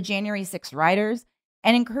pardon the January 6th rioters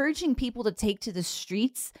and encouraging people to take to the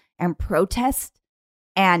streets and protest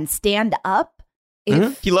and stand up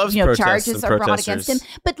if He loves you know, protests charges and are brought against him.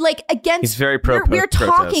 protesters. But like against, He's very pro we're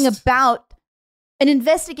talking protest. about an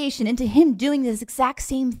investigation into him doing this exact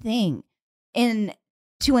same thing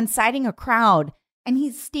to inciting a crowd. And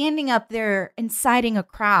he's standing up there inciting a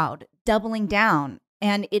crowd, doubling down.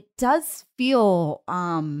 And it does feel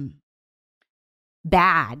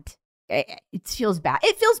bad. It feels bad.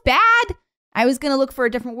 It feels bad. I was going to look for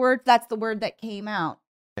a different word. That's the word that came out.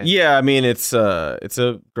 Yeah, I mean it's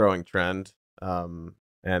a growing trend, and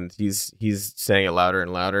he's saying it louder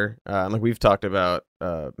and louder. Like we've talked about,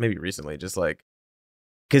 maybe recently, just like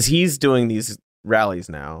because he's doing these rallies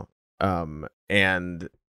now, and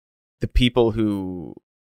the people who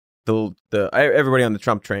everybody on the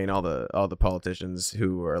Trump train, all the politicians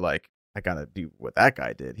who are like, I gotta do what that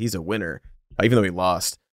guy did. He's a winner, even though he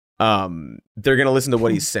lost. They're gonna listen to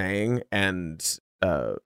what he's saying and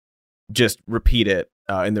just repeat it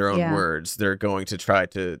in their own words. They're going to try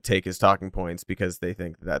to take his talking points because they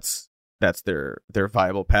think that's their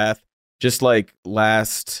viable path. Just like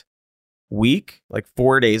last week, like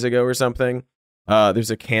 4 days ago or something,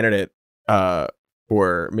 there's a candidate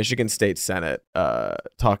for Michigan State Senate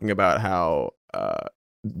talking about how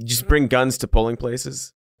just bring guns to polling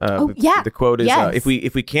places. The quote is, if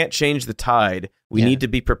we can't change the tide, we need to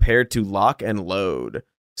be prepared to lock and load.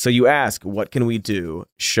 So you ask, what can we do?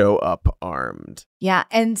 Show up armed. Yeah,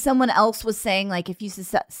 and someone else was saying, like, if you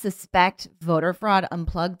suspect voter fraud,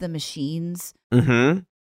 unplug the machines. Mm-hmm.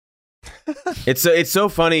 It's so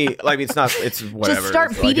funny. Like, it's not. It's whatever. Just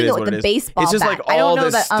start beating it with the baseball It's just bat. like I all don't know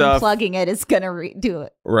this that stuff. Unplugging it is gonna do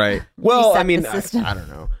it. Right. Well, Reset I mean, the system. I don't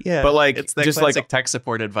know. Yeah, but like, it's the just classic like tech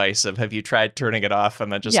support advice of have you tried turning it off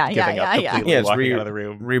and then just Yeah, giving up completely, it's walking out of the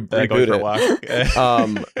room, going reboot for a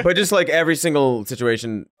walk. But just like every single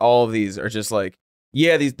situation, all of these are just like,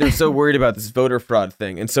 they're so worried about this voter fraud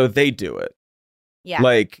thing, and so they do it. Yeah.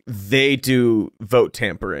 Like they do vote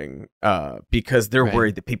tampering because they're Right.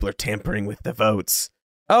 worried that people are tampering with the votes.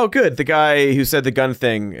 Oh, good. The guy who said the gun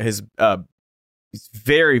thing he's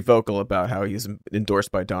very vocal about how he's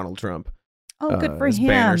endorsed by Donald Trump. Oh, good for his him.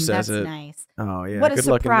 banner says That's it. nice. Oh, yeah. What a good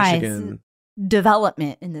luck in surprise Michigan.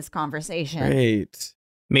 development in this conversation. Great.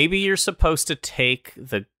 Maybe you're supposed to take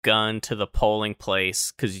the gun to the polling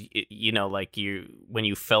place because, you know, like when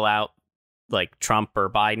you fill out like Trump or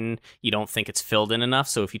Biden, you don't think it's filled in enough.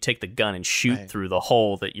 So if you take the gun and shoot Right. through the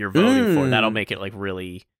hole that you're voting for, that'll make it like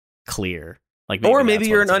really clear. Like Or maybe that's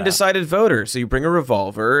you're what an it's about. undecided voter. So you bring a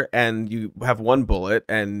revolver and you have one bullet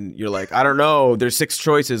and you're like, I don't know, there's 6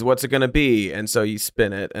 choices. What's it going to be? And so you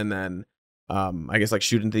spin it and then I guess like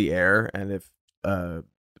shoot into the air. And if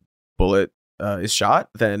bullet is shot,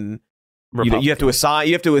 then you have to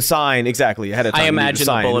assign exactly ahead of time. I You need to imagine the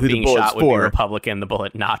assign bullet who being bullet's shot would be for. Republican. The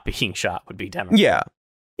bullet not being shot would be Democrat.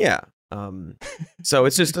 Yeah. So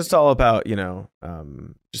it's all about,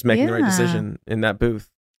 just making the right Yeah. decision in that booth.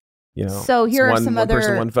 So here it's are one, some one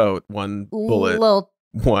person, other one vote, one bullet, little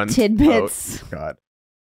one tidbits. vote. God.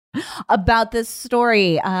 about this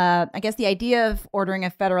story. I guess the idea of ordering a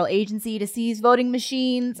federal agency to seize voting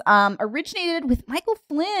machines originated with Michael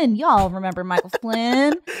Flynn. Y'all remember Michael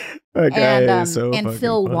Flynn? That guy is so and fucking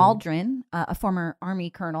Phil funny. Waldron, a former Army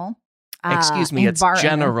colonel. Excuse me, and it's Barton.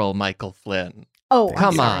 General Michael Flynn. Oh, Thank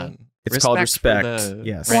Come you. on. It's called for respect. the-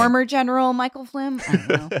 Yes. Right. Former General Michael Flynn. I don't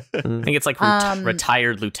know. I think it's like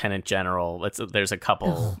retired lieutenant general. There's a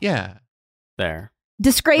couple Yeah. there.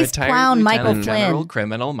 Disgraced Retired clown Michael Lieutenant Flynn. General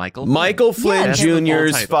criminal Michael Flynn. Michael Flynn that's the full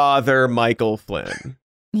Jr.'s title. father, Michael Flynn.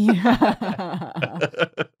 Yeah.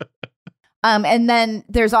 And then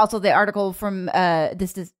there's also the article from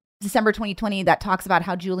this December 2020 that talks about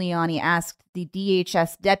how Giuliani asked the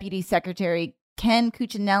DHS Deputy Secretary Ken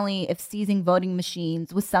Cuccinelli if seizing voting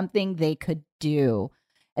machines was something they could do.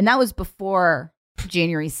 And that was before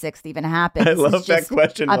January 6th even happened. I This love is that just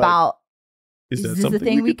question. about, is is that this a something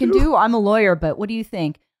thing we can do? I'm a lawyer, but what do you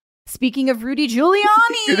think? Speaking of Rudy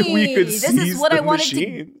Giuliani, We could this seize is what the I wanted to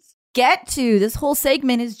machines. get to. This whole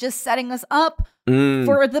segment is just setting us up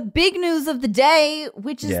for the big news of the day,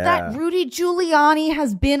 which is that Rudy Giuliani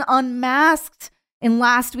has been unmasked in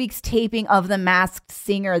last week's taping of The Masked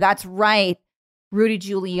Singer. That's right. Rudy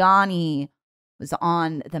Giuliani was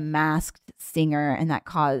on The Masked Singer, and that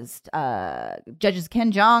caused judges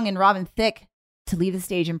Ken Jeong and Robin Thicke to leave the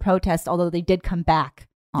stage in protest, although they did come back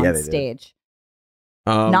on stage.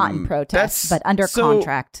 Not in protest, but under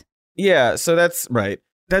contract. Yeah, so that's right.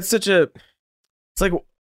 That's such a... It's like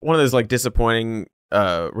one of those like disappointing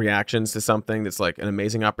reactions to something that's like an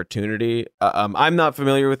amazing opportunity. I'm not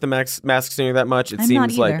familiar with the Masked Singer that much. It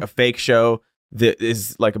seems like a fake show that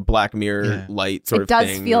is like a Black Mirror light sort of thing.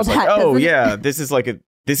 It does feel that. Like, oh yeah, this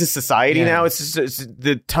is society now. It's just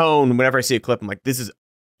the tone. Whenever I see a clip, I'm like, this is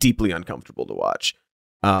deeply uncomfortable to watch.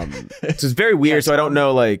 So it's very weird. So I don't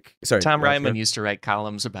know. Like, sorry, Tom Ryman used to write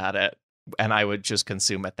columns about it, and I would just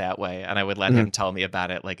consume it that way, and I would let him tell me about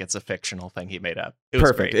it like it's a fictional thing he made up. It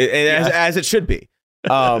was perfect, as it should be.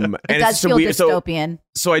 And it does feel dystopian.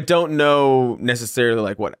 So I don't know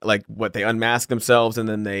necessarily like what they unmask themselves and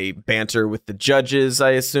then they banter with the judges,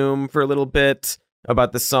 I assume, for a little bit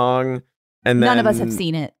about the song. And none then, of us have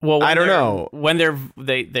seen it. Well, I don't know. When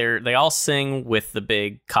they all sing with the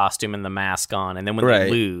big costume and the mask on, and then when they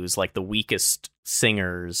lose, like the weakest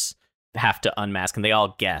singers have to unmask, and they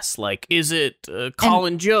all guess. Like, is it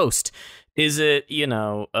Colin Jost? Is it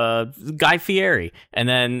Guy Fieri? And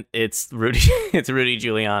then it's Rudy. It's Rudy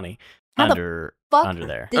Giuliani under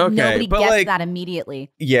there. Did nobody guess that immediately?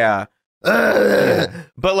 Yeah.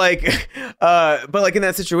 But like in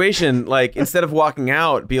that situation, like instead of walking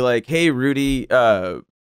out, be like, hey Rudy, do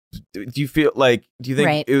you think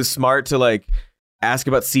it was smart to like ask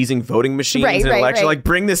about seizing voting machines in an election? Like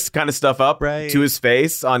bring this kind of stuff up to his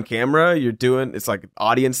face on camera. It's like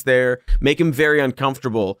audience there, make him very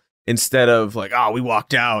uncomfortable instead of like, oh, we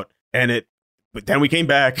walked out but then we came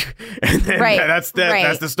back and then that's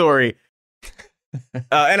the story.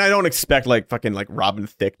 And I don't expect like fucking like Robin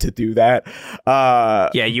Thicke to do that.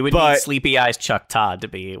 You would need Sleepy Eyes Chuck Todd to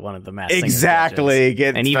be one of the Masked Singer exactly.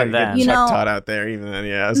 And even then, Chuck Todd out there. Even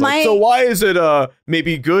then, I was like, so why is it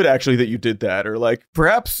maybe good actually that you did that, or like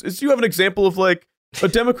perhaps do you have an example of like a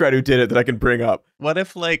Democrat who did it that I can bring up? What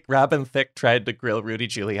if like Robin Thicke tried to grill Rudy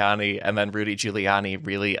Giuliani and then Rudy Giuliani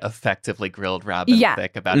really effectively grilled Robin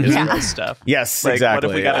Thicke about his own stuff? Yes, like, exactly.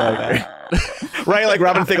 What if we got that? Right, like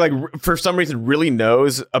Robin Thicke, like for some reason, really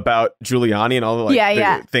knows about Giuliani and all the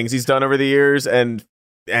the things he's done over the years, and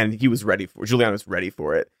he was ready for Giuliani was ready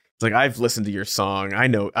for it. It's like, I've listened to your song. I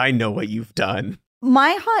know what you've done.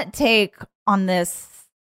 My hot take on this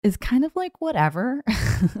is kind of like whatever.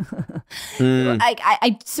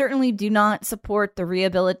 I certainly do not support the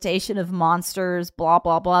rehabilitation of monsters, blah,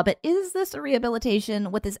 blah, blah. But is this a rehabilitation?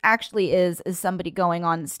 What this actually is somebody going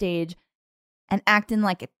on stage and acting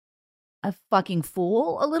like a fucking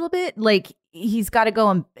fool a little bit. Like he's got to go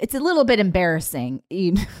and it's a little bit embarrassing.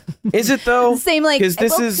 Is it though? Same like, because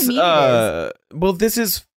this is this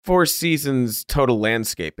is Four Seasons Total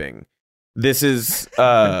Landscaping. This is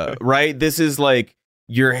right. This is like,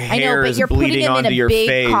 your hair is bleeding onto your face. You're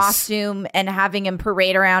putting him in a big costume and having him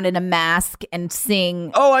parade around in a mask and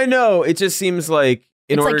sing. Oh, I know. It just seems like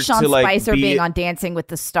it's like Sean Spicer being on Dancing with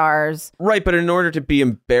the Stars. Right, but in order to be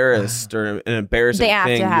embarrassed or an embarrassing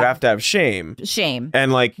thing, you have to have shame. Shame.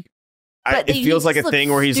 And like, it feels like a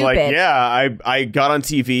thing where he's stupid. Like, yeah, I got on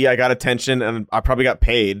TV, I got attention, and I probably got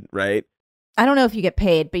paid, right? I don't know if you get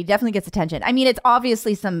paid, but he definitely gets attention. I mean, it's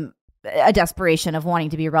obviously a desperation of wanting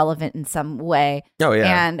to be relevant in some way. Oh,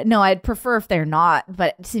 yeah. And no, I'd prefer if they're not.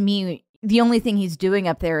 But to me, the only thing he's doing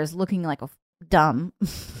up there is looking like a dumb.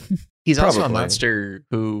 He's also a monster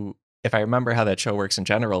who, if I remember how that show works in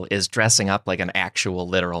general, is dressing up like an actual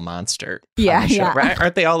literal monster. Yeah, yeah. Right?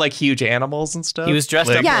 Aren't they all like huge animals and stuff? He was dressed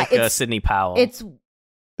up like Sidney Powell. It's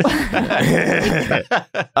they're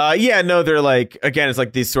like, again, it's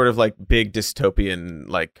like these sort of like big dystopian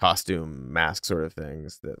like costume mask sort of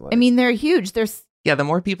things that like, I mean, they're huge. The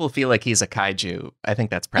more people feel like he's a kaiju, I think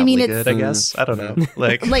that's probably good, I guess. I don't know.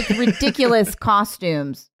 Like ridiculous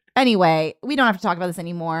costumes. Anyway, we don't have to talk about this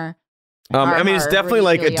anymore. I mean, it's definitely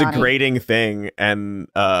like a degrading thing, and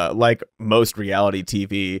like most reality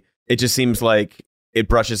TV, it just seems like it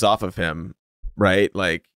brushes off of him, right?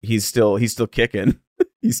 Like he's still kicking.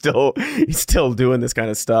 He's still doing this kind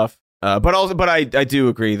of stuff. But I do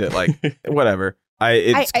agree that like whatever.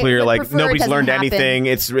 It's clear like nobody's learned anything.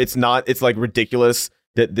 It's like ridiculous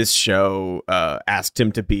that this show asked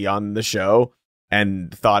him to be on the show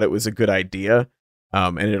and thought it was a good idea.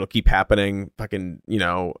 And it'll keep happening. Fucking,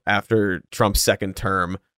 after Trump's second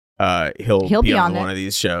term, he'll be on one of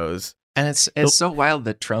these shows. And it's so wild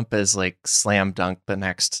that Trump is like slam dunk the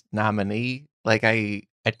next nominee like I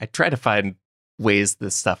try to find ways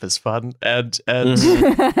this stuff is fun, and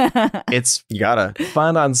it's You gotta.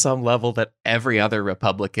 fun on some level that every other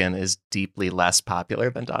Republican is deeply less popular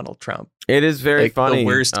than Donald Trump. It is very Like, funny. the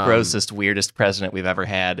worst, grossest, weirdest president we've ever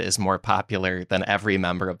had is more popular than every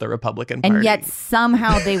member of the Republican Party. And yet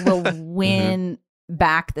somehow they will win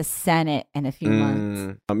back the Senate in a few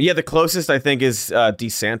months. Yeah, the closest I think is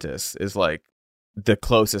DeSantis is like the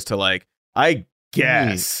closest to like, I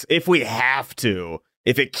guess if we have to,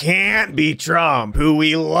 if it can't be Trump, who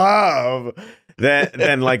we love,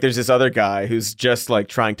 then like there's this other guy who's just like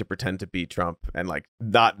trying to pretend to be Trump and like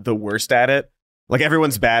not the worst at it. Like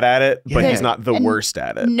everyone's bad at it, but he's not the worst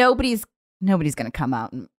at it. Nobody's going to come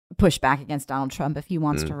out and push back against Donald Trump if he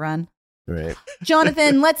wants to run. Right.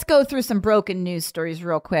 Jonathan, let's go through some broken news stories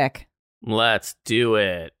real quick. Let's do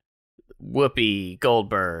it. Whoopi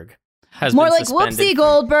Goldberg has More been like suspended Whoopsie for-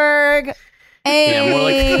 Goldberg. Hey. Yeah, more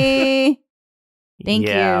like- Thank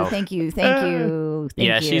Yeah. you. Thank you. Thank you. Thank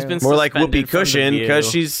Yeah, you. she's been More like suspended Whoopi from The Cushion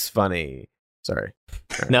because View. she's funny. Sorry.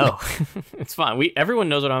 No, it's fine. Everyone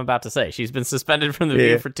knows what I'm about to say. She's been suspended from The Yeah.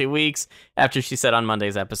 View for 2 weeks after she said on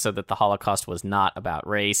Monday's episode that the Holocaust was not about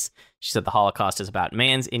race. She said the Holocaust is about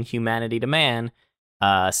man's inhumanity to man,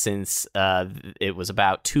 since it was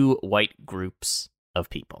about two white groups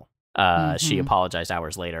of people. She apologized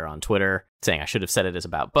hours later on Twitter, saying, "I should have said it is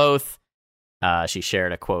about both." She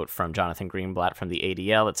shared a quote from Jonathan Greenblatt from the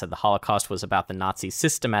ADL that said the Holocaust was about the Nazis'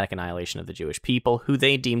 systematic annihilation of the Jewish people, who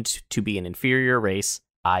they deemed to be an inferior race.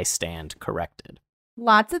 I stand corrected.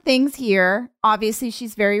 Lots of things here. Obviously,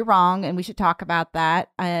 she's very wrong, and we should talk about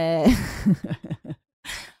that. I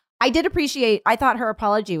thought her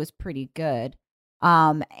apology was pretty good.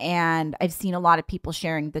 And I've seen a lot of people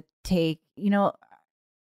sharing the take. You know,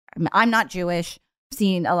 I'm not Jewish. I've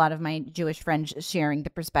seen a lot of my Jewish friends sharing the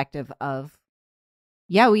perspective of,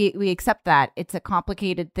 yeah, we accept that. It's a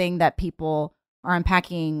complicated thing that people are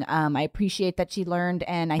unpacking. I appreciate that she learned,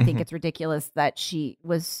 and I think it's ridiculous that she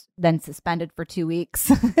was then suspended for 2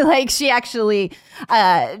 weeks. Like, she actually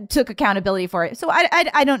took accountability for it. So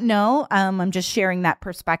I don't know. I'm just sharing that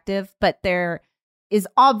perspective, but there is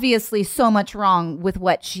obviously so much wrong with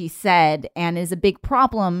what she said and is a big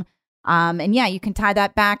problem. And yeah, you can tie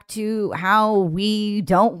that back to how we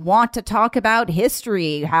don't want to talk about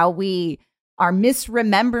history, how we are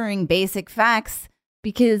misremembering basic facts,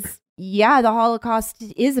 because yeah, the Holocaust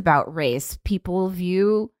is about race. People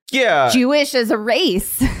view Jewish as a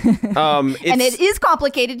race. And it is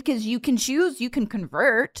complicated because you can choose, you can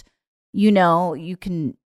convert, you know, you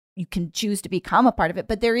can choose to become a part of it,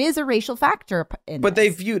 but there is a racial factor in But this.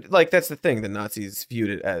 they viewed, like, that's the thing. The Nazis viewed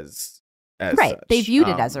it as right. such. They viewed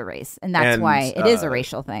it as a race, and that's why it is a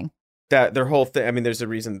racial thing. That their whole thing. I mean, there's a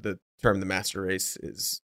reason the term "the master race"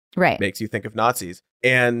 is Right. makes you think of Nazis,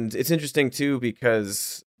 and it's interesting too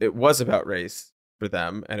because it was about race for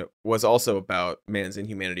them, and it was also about man's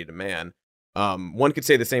inhumanity to man. One could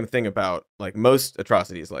say the same thing about like most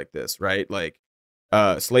atrocities like this, right? Like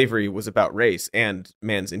slavery was about race and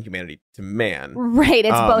man's inhumanity to man. Right.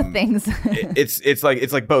 It's both things. it's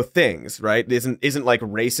like both things, right? Isn't like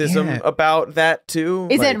racism about that too?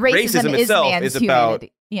 Isn't Like, racism is itself man's is about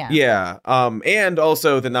humanity. Yeah. and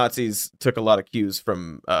also the Nazis took a lot of cues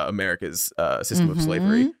from America's system of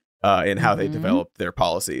slavery in how they developed their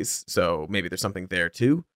policies. So maybe there's something there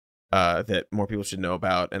too that more people should know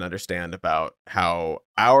about and understand about how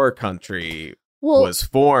our country was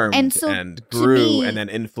formed and grew and then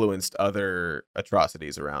influenced other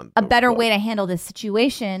atrocities around A the better world. way to handle this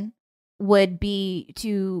situation would be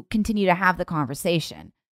to continue to have the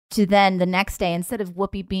conversation. To then the next day, instead of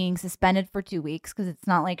Whoopi being suspended for 2 weeks, because it's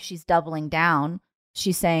not like she's doubling down,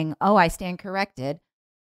 she's saying, "Oh, I stand corrected."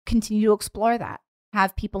 Continue to explore that.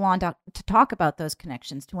 Have people on to talk about those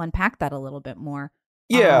connections, to unpack that a little bit more.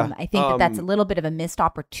 Yeah, I think that's a little bit of a missed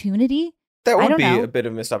opportunity. That I would don't be know. a bit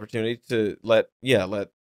of a missed opportunity to let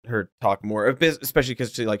her talk more, especially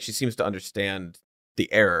because she seems to understand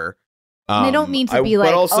the error. And I don't mean to be but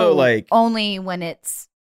like, also like only when it's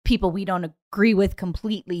people we don't agree with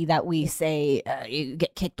completely that we say you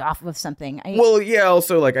get kicked off of something.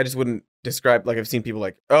 Also like I just wouldn't describe, like I've seen people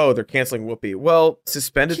like, oh, they're canceling Whoopi. Well,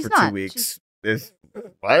 suspended She's for 2 not. weeks is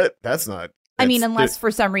what? That's not. I mean, that's- unless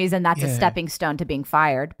for some reason that's a Yeah. stepping stone to being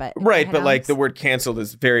fired, but right, go but ahead, like Alex. the word canceled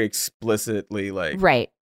is very explicitly like right.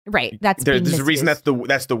 That's being there's a reason misused.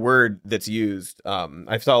 that's the word that's used.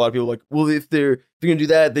 I saw a lot of people like, well, if they're gonna do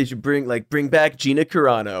that, they should bring back Gina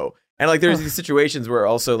Carano. And like there's these situations where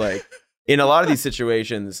also like in a lot of these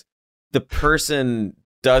situations, the person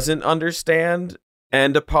doesn't understand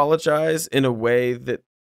and apologize in a way that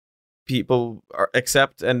people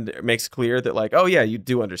accept and makes clear that like, oh yeah, you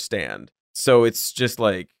do understand. So it's just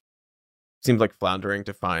like seems like floundering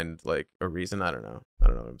to find like a reason. I don't know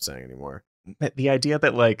what I'm saying anymore. The idea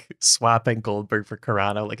that like swapping Goldberg for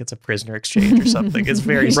Carano, like it's a prisoner exchange or something, is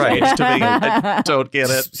very strange to me. I don't get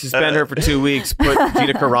it. Suspend her for 2 weeks. Put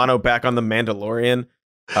Gina Carano back on The Mandalorian.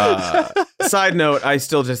 Side note: I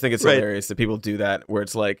still just think it's hilarious that people do that. Where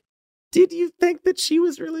it's like, did you think that she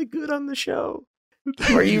was really good on the show?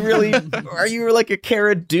 Are you like a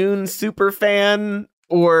Cara Dune super fan,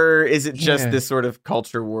 or is it just this sort of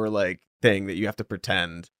culture war like thing that you have to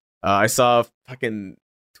pretend? I saw a fucking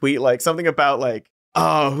tweet like something about like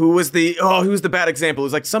who was the bad example? It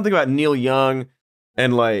was like something about Neil Young,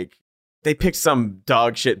 and like they picked some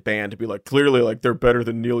dog shit band to be like clearly like they're better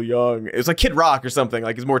than Neil Young. It was like Kid Rock or something,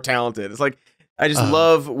 like he's more talented. It's like I just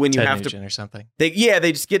love when you Ted have Nugent to or something. They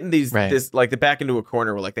just get in this like they back into a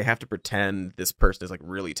corner where like they have to pretend this person is like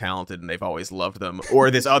really talented and they've always loved them, or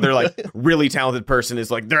this other like really talented person is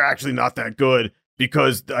like they're actually not that good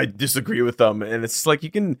because I disagree with them. And it's like you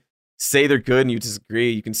can say they're good and you disagree.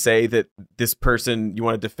 You can say that this person you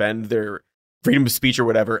want to defend their freedom of speech or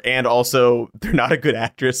whatever, and also they're not a good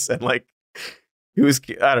actress. And like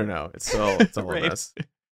I don't know. It's all a mess.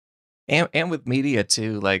 And with media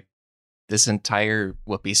too, like this entire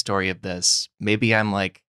Whoopi story of this, maybe I'm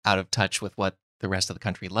like out of touch with what the rest of the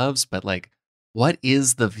country loves, but like, what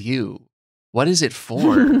is The View? What is it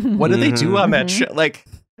for? What do they do on that show? Like,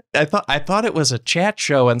 I thought it was a chat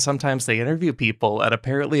show, and sometimes they interview people, and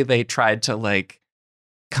apparently they tried to like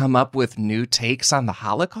come up with new takes on the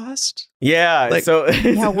Holocaust. Yeah. Like, so that's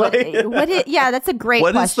a great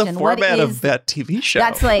question. What is the format of that TV show?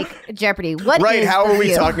 That's like Jeopardy. What right. is How The are we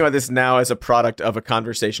View? talking about this now as a product of a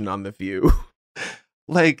conversation on The View?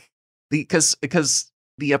 Like, because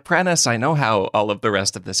The Apprentice, I know how all of the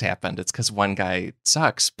rest of this happened. It's because one guy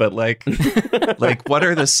sucks. But like, like, what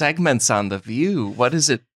are the segments on The View? What is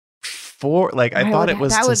it for? Like, I thought it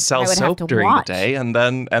was to sell soap during the day, and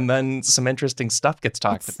then some interesting stuff gets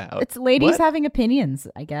talked about. It's ladies having opinions,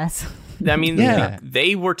 I guess. I mean,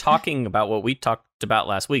 they were talking about what we talked about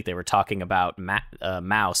last week. They were talking about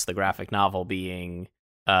Mouse, the graphic novel, being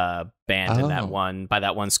banned in by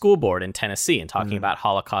that one school board in Tennessee, and talking about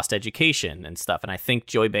Holocaust education and stuff. And I think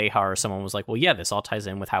Joy Behar or someone was like, well, yeah, this all ties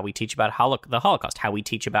in with how we teach about the Holocaust, how we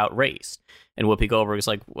teach about race. And Whoopi Goldberg is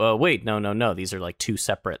like, well, wait, no, these are like two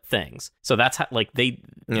separate things. So that's how, like, the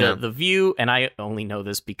View, and I only know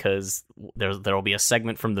this because there will be a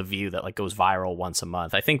segment from The View that like goes viral once a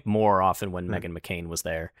month. I think more often when Meghan McCain was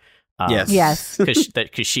there. Yes.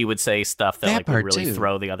 Because she would say stuff that like would really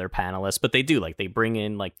throw the other panelists, but they do, like, they bring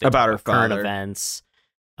in like about her current father. events.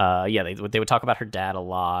 They would talk about her dad a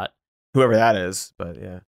lot, whoever that is. But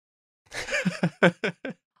yeah.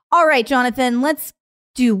 All right, Jonathan, let's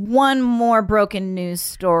do one more broken news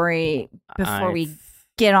story before we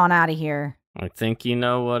get on out of here. I think you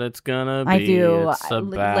know what it's gonna be. I do. It's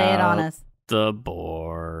about lay it on us. The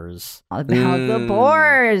Boers. About the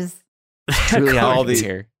Boers. Truly all these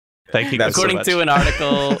here. Thank you. According to an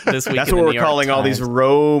article this week, that's what we're calling all these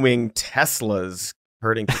roaming Teslas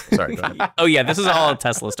hurting people. Sorry. Go ahead. Oh yeah, this is all a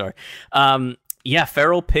Tesla story.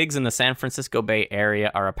 Feral pigs in the San Francisco Bay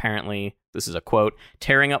Area are apparently, this is a quote,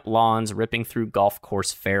 tearing up lawns, ripping through golf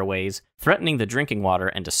course fairways, threatening the drinking water,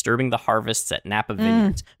 and disturbing the harvests at Napa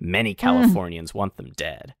Vineyards. Many Californians want them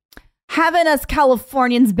dead. Haven't us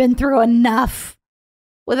Californians been through enough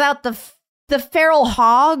without the feral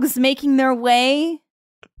hogs making their way?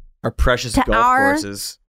 Our precious golf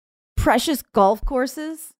courses. Precious golf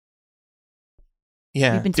courses?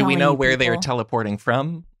 Yeah. Do we know where they are teleporting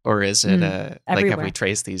from? Or is it like, have we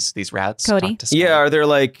traced these routes? Cody? Yeah, are there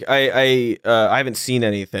like I haven't seen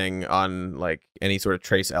anything on like any sort of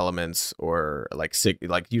trace elements or like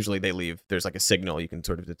like usually they leave, there's like a signal you can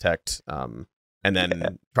sort of detect and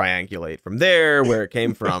then triangulate from there where it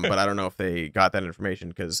came from. But I don't know if they got that information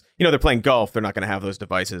because, you know, they're playing golf. They're not going to have those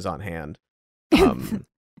devices on hand.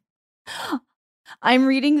 I'm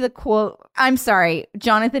reading the quote. I'm sorry.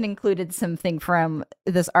 Jonathan included something from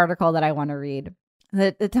this article that I want to read.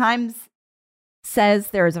 The Times says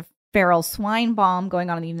there is a feral swine bomb going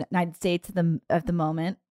on in the United States at the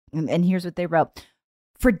moment. And here's what they wrote.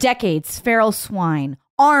 For decades, feral swine,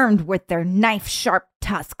 armed with their knife-sharp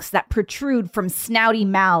tusks that protrude from snouty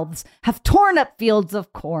mouths, have torn up fields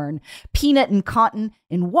of corn, peanut, and cotton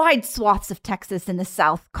in wide swaths of Texas and the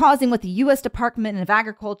South, causing what the U.S. Department of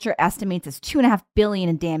Agriculture estimates as $2.5 billion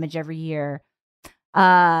in damage every year.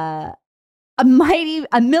 A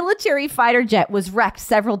military fighter jet was wrecked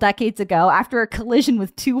several decades ago after a collision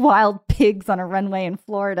with two wild pigs on a runway in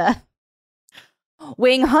Florida.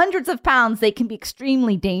 Weighing hundreds of pounds, they can be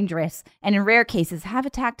extremely dangerous and in rare cases have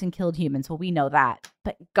attacked and killed humans. Well, we know that.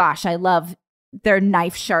 But gosh, I love their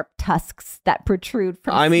knife-sharp tusks that protrude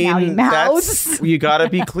from snouty mouths. You got to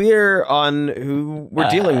be clear on who we're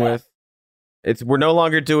dealing with. We're no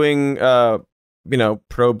longer doing,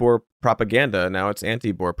 pro-boar propaganda. Now it's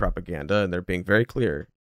anti-boar propaganda, and they're being very clear.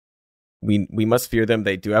 We must fear them.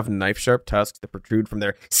 They do have knife-sharp tusks that protrude from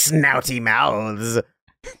their snouty mouths.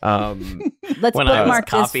 Let's bookmark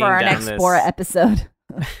this for our next boar episode.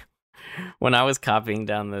 When I was copying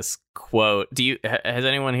down this quote, has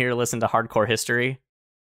anyone here listened to Hardcore History?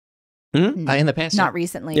 In the past, not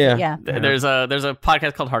recently. Yeah. There's a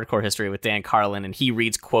podcast called Hardcore History with Dan Carlin, and he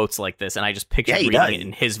reads quotes like this, and I just picture reading it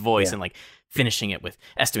in his voice and like finishing it with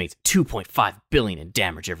estimates 2.5 billion in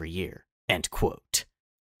damage every year. End quote.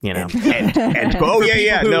 You know, end quote. Oh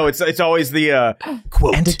yeah. No, it's always the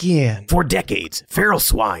quote. And again, for decades, feral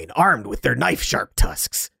swine armed with their knife-sharp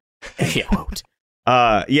tusks. End quote.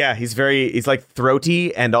 He's like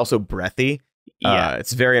throaty and also breathy. Yeah,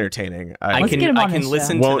 it's very entertaining. I can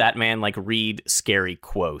listen to that man like read scary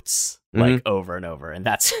quotes like over and over, and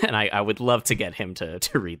I would love to get him to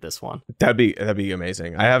read this one. That'd be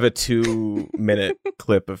amazing. I have a 2-minute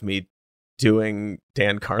clip of me doing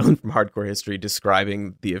Dan Carlin from Hardcore History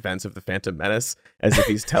describing the events of the Phantom Menace as if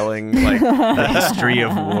he's telling like the history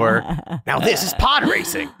of war. Now this is pod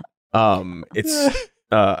racing.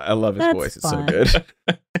 I love his voice. It's so good.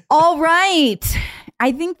 All right.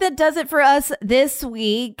 I think that does it for us this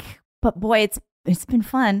week. But boy, it's been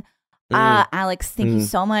fun. Alex, thank you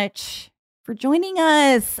so much for joining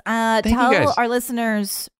us. Tell our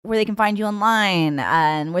listeners where they can find you online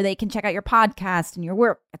and where they can check out your podcast and your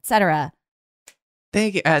work, etc.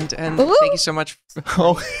 Thank you, and thank you so much.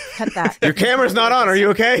 Cut that. Your camera's not on. Are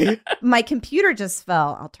you okay? My computer just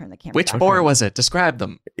fell. I'll turn the camera. Which boar was it? Describe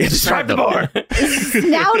them. Describe the boar.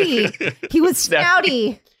 Snouty. He was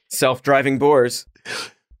snouty. Self-driving boars.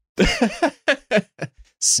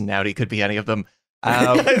 Snouty could be any of them.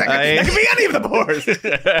 That could be any of the boars.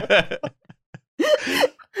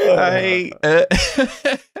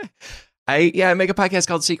 I make a podcast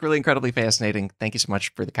called Secretly Incredibly Fascinating. Thank you so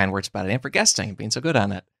much for the kind words about it and for guesting and being so good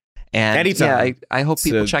on it. And anytime. I hope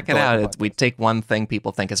people check it out. We take one thing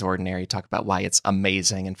people think is ordinary, talk about why it's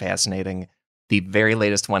amazing and fascinating. The very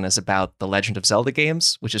latest one is about the Legend of Zelda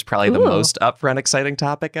games, which is probably the most upfront, exciting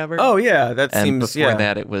topic ever. Oh, yeah. That and seems, before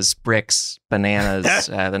that, it was bricks, bananas.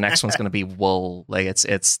 The next one's going to be wool. Like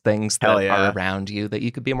it's things that are around you that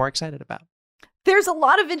you could be more excited about. There's a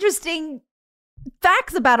lot of interesting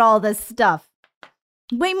facts about all this stuff.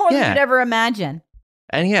 Way more than you'd ever imagine.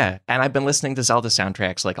 And I've been listening to Zelda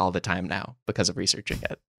soundtracks like all the time now because of researching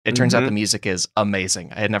it. It turns out the music is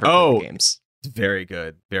amazing. I had never played the games. It's very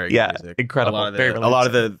good. Very good music. Incredible. A lot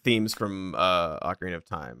of the themes from Ocarina of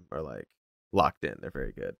Time are like locked in. They're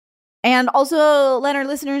very good. And also let our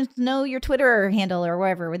listeners know your Twitter handle or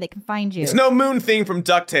wherever where they can find you. It's no moon theme from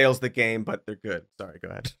DuckTales, the game, but they're good. Sorry, go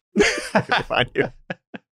ahead. Where can they find you?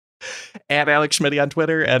 At Alex Schmitty on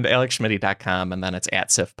Twitter and alexschmitty.com, and then it's at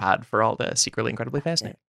SifPod for all the Secretly Incredibly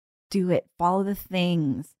Fascinating. Do it. Follow the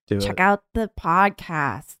things. Check out the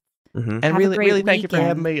podcast. And really thank you for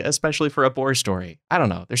having me, especially for a boar story. I don't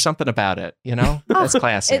know. There's something about it, you know? That's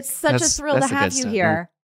classic. It's such a thrill to have you here.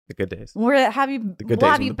 The good days. We'll have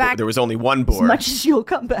you back. There was only one boar. As much as you'll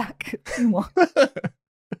come back.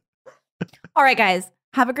 All right, guys.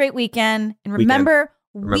 Have a great weekend. And remember,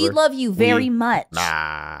 we love you very much.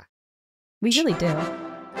 Nah. We really do.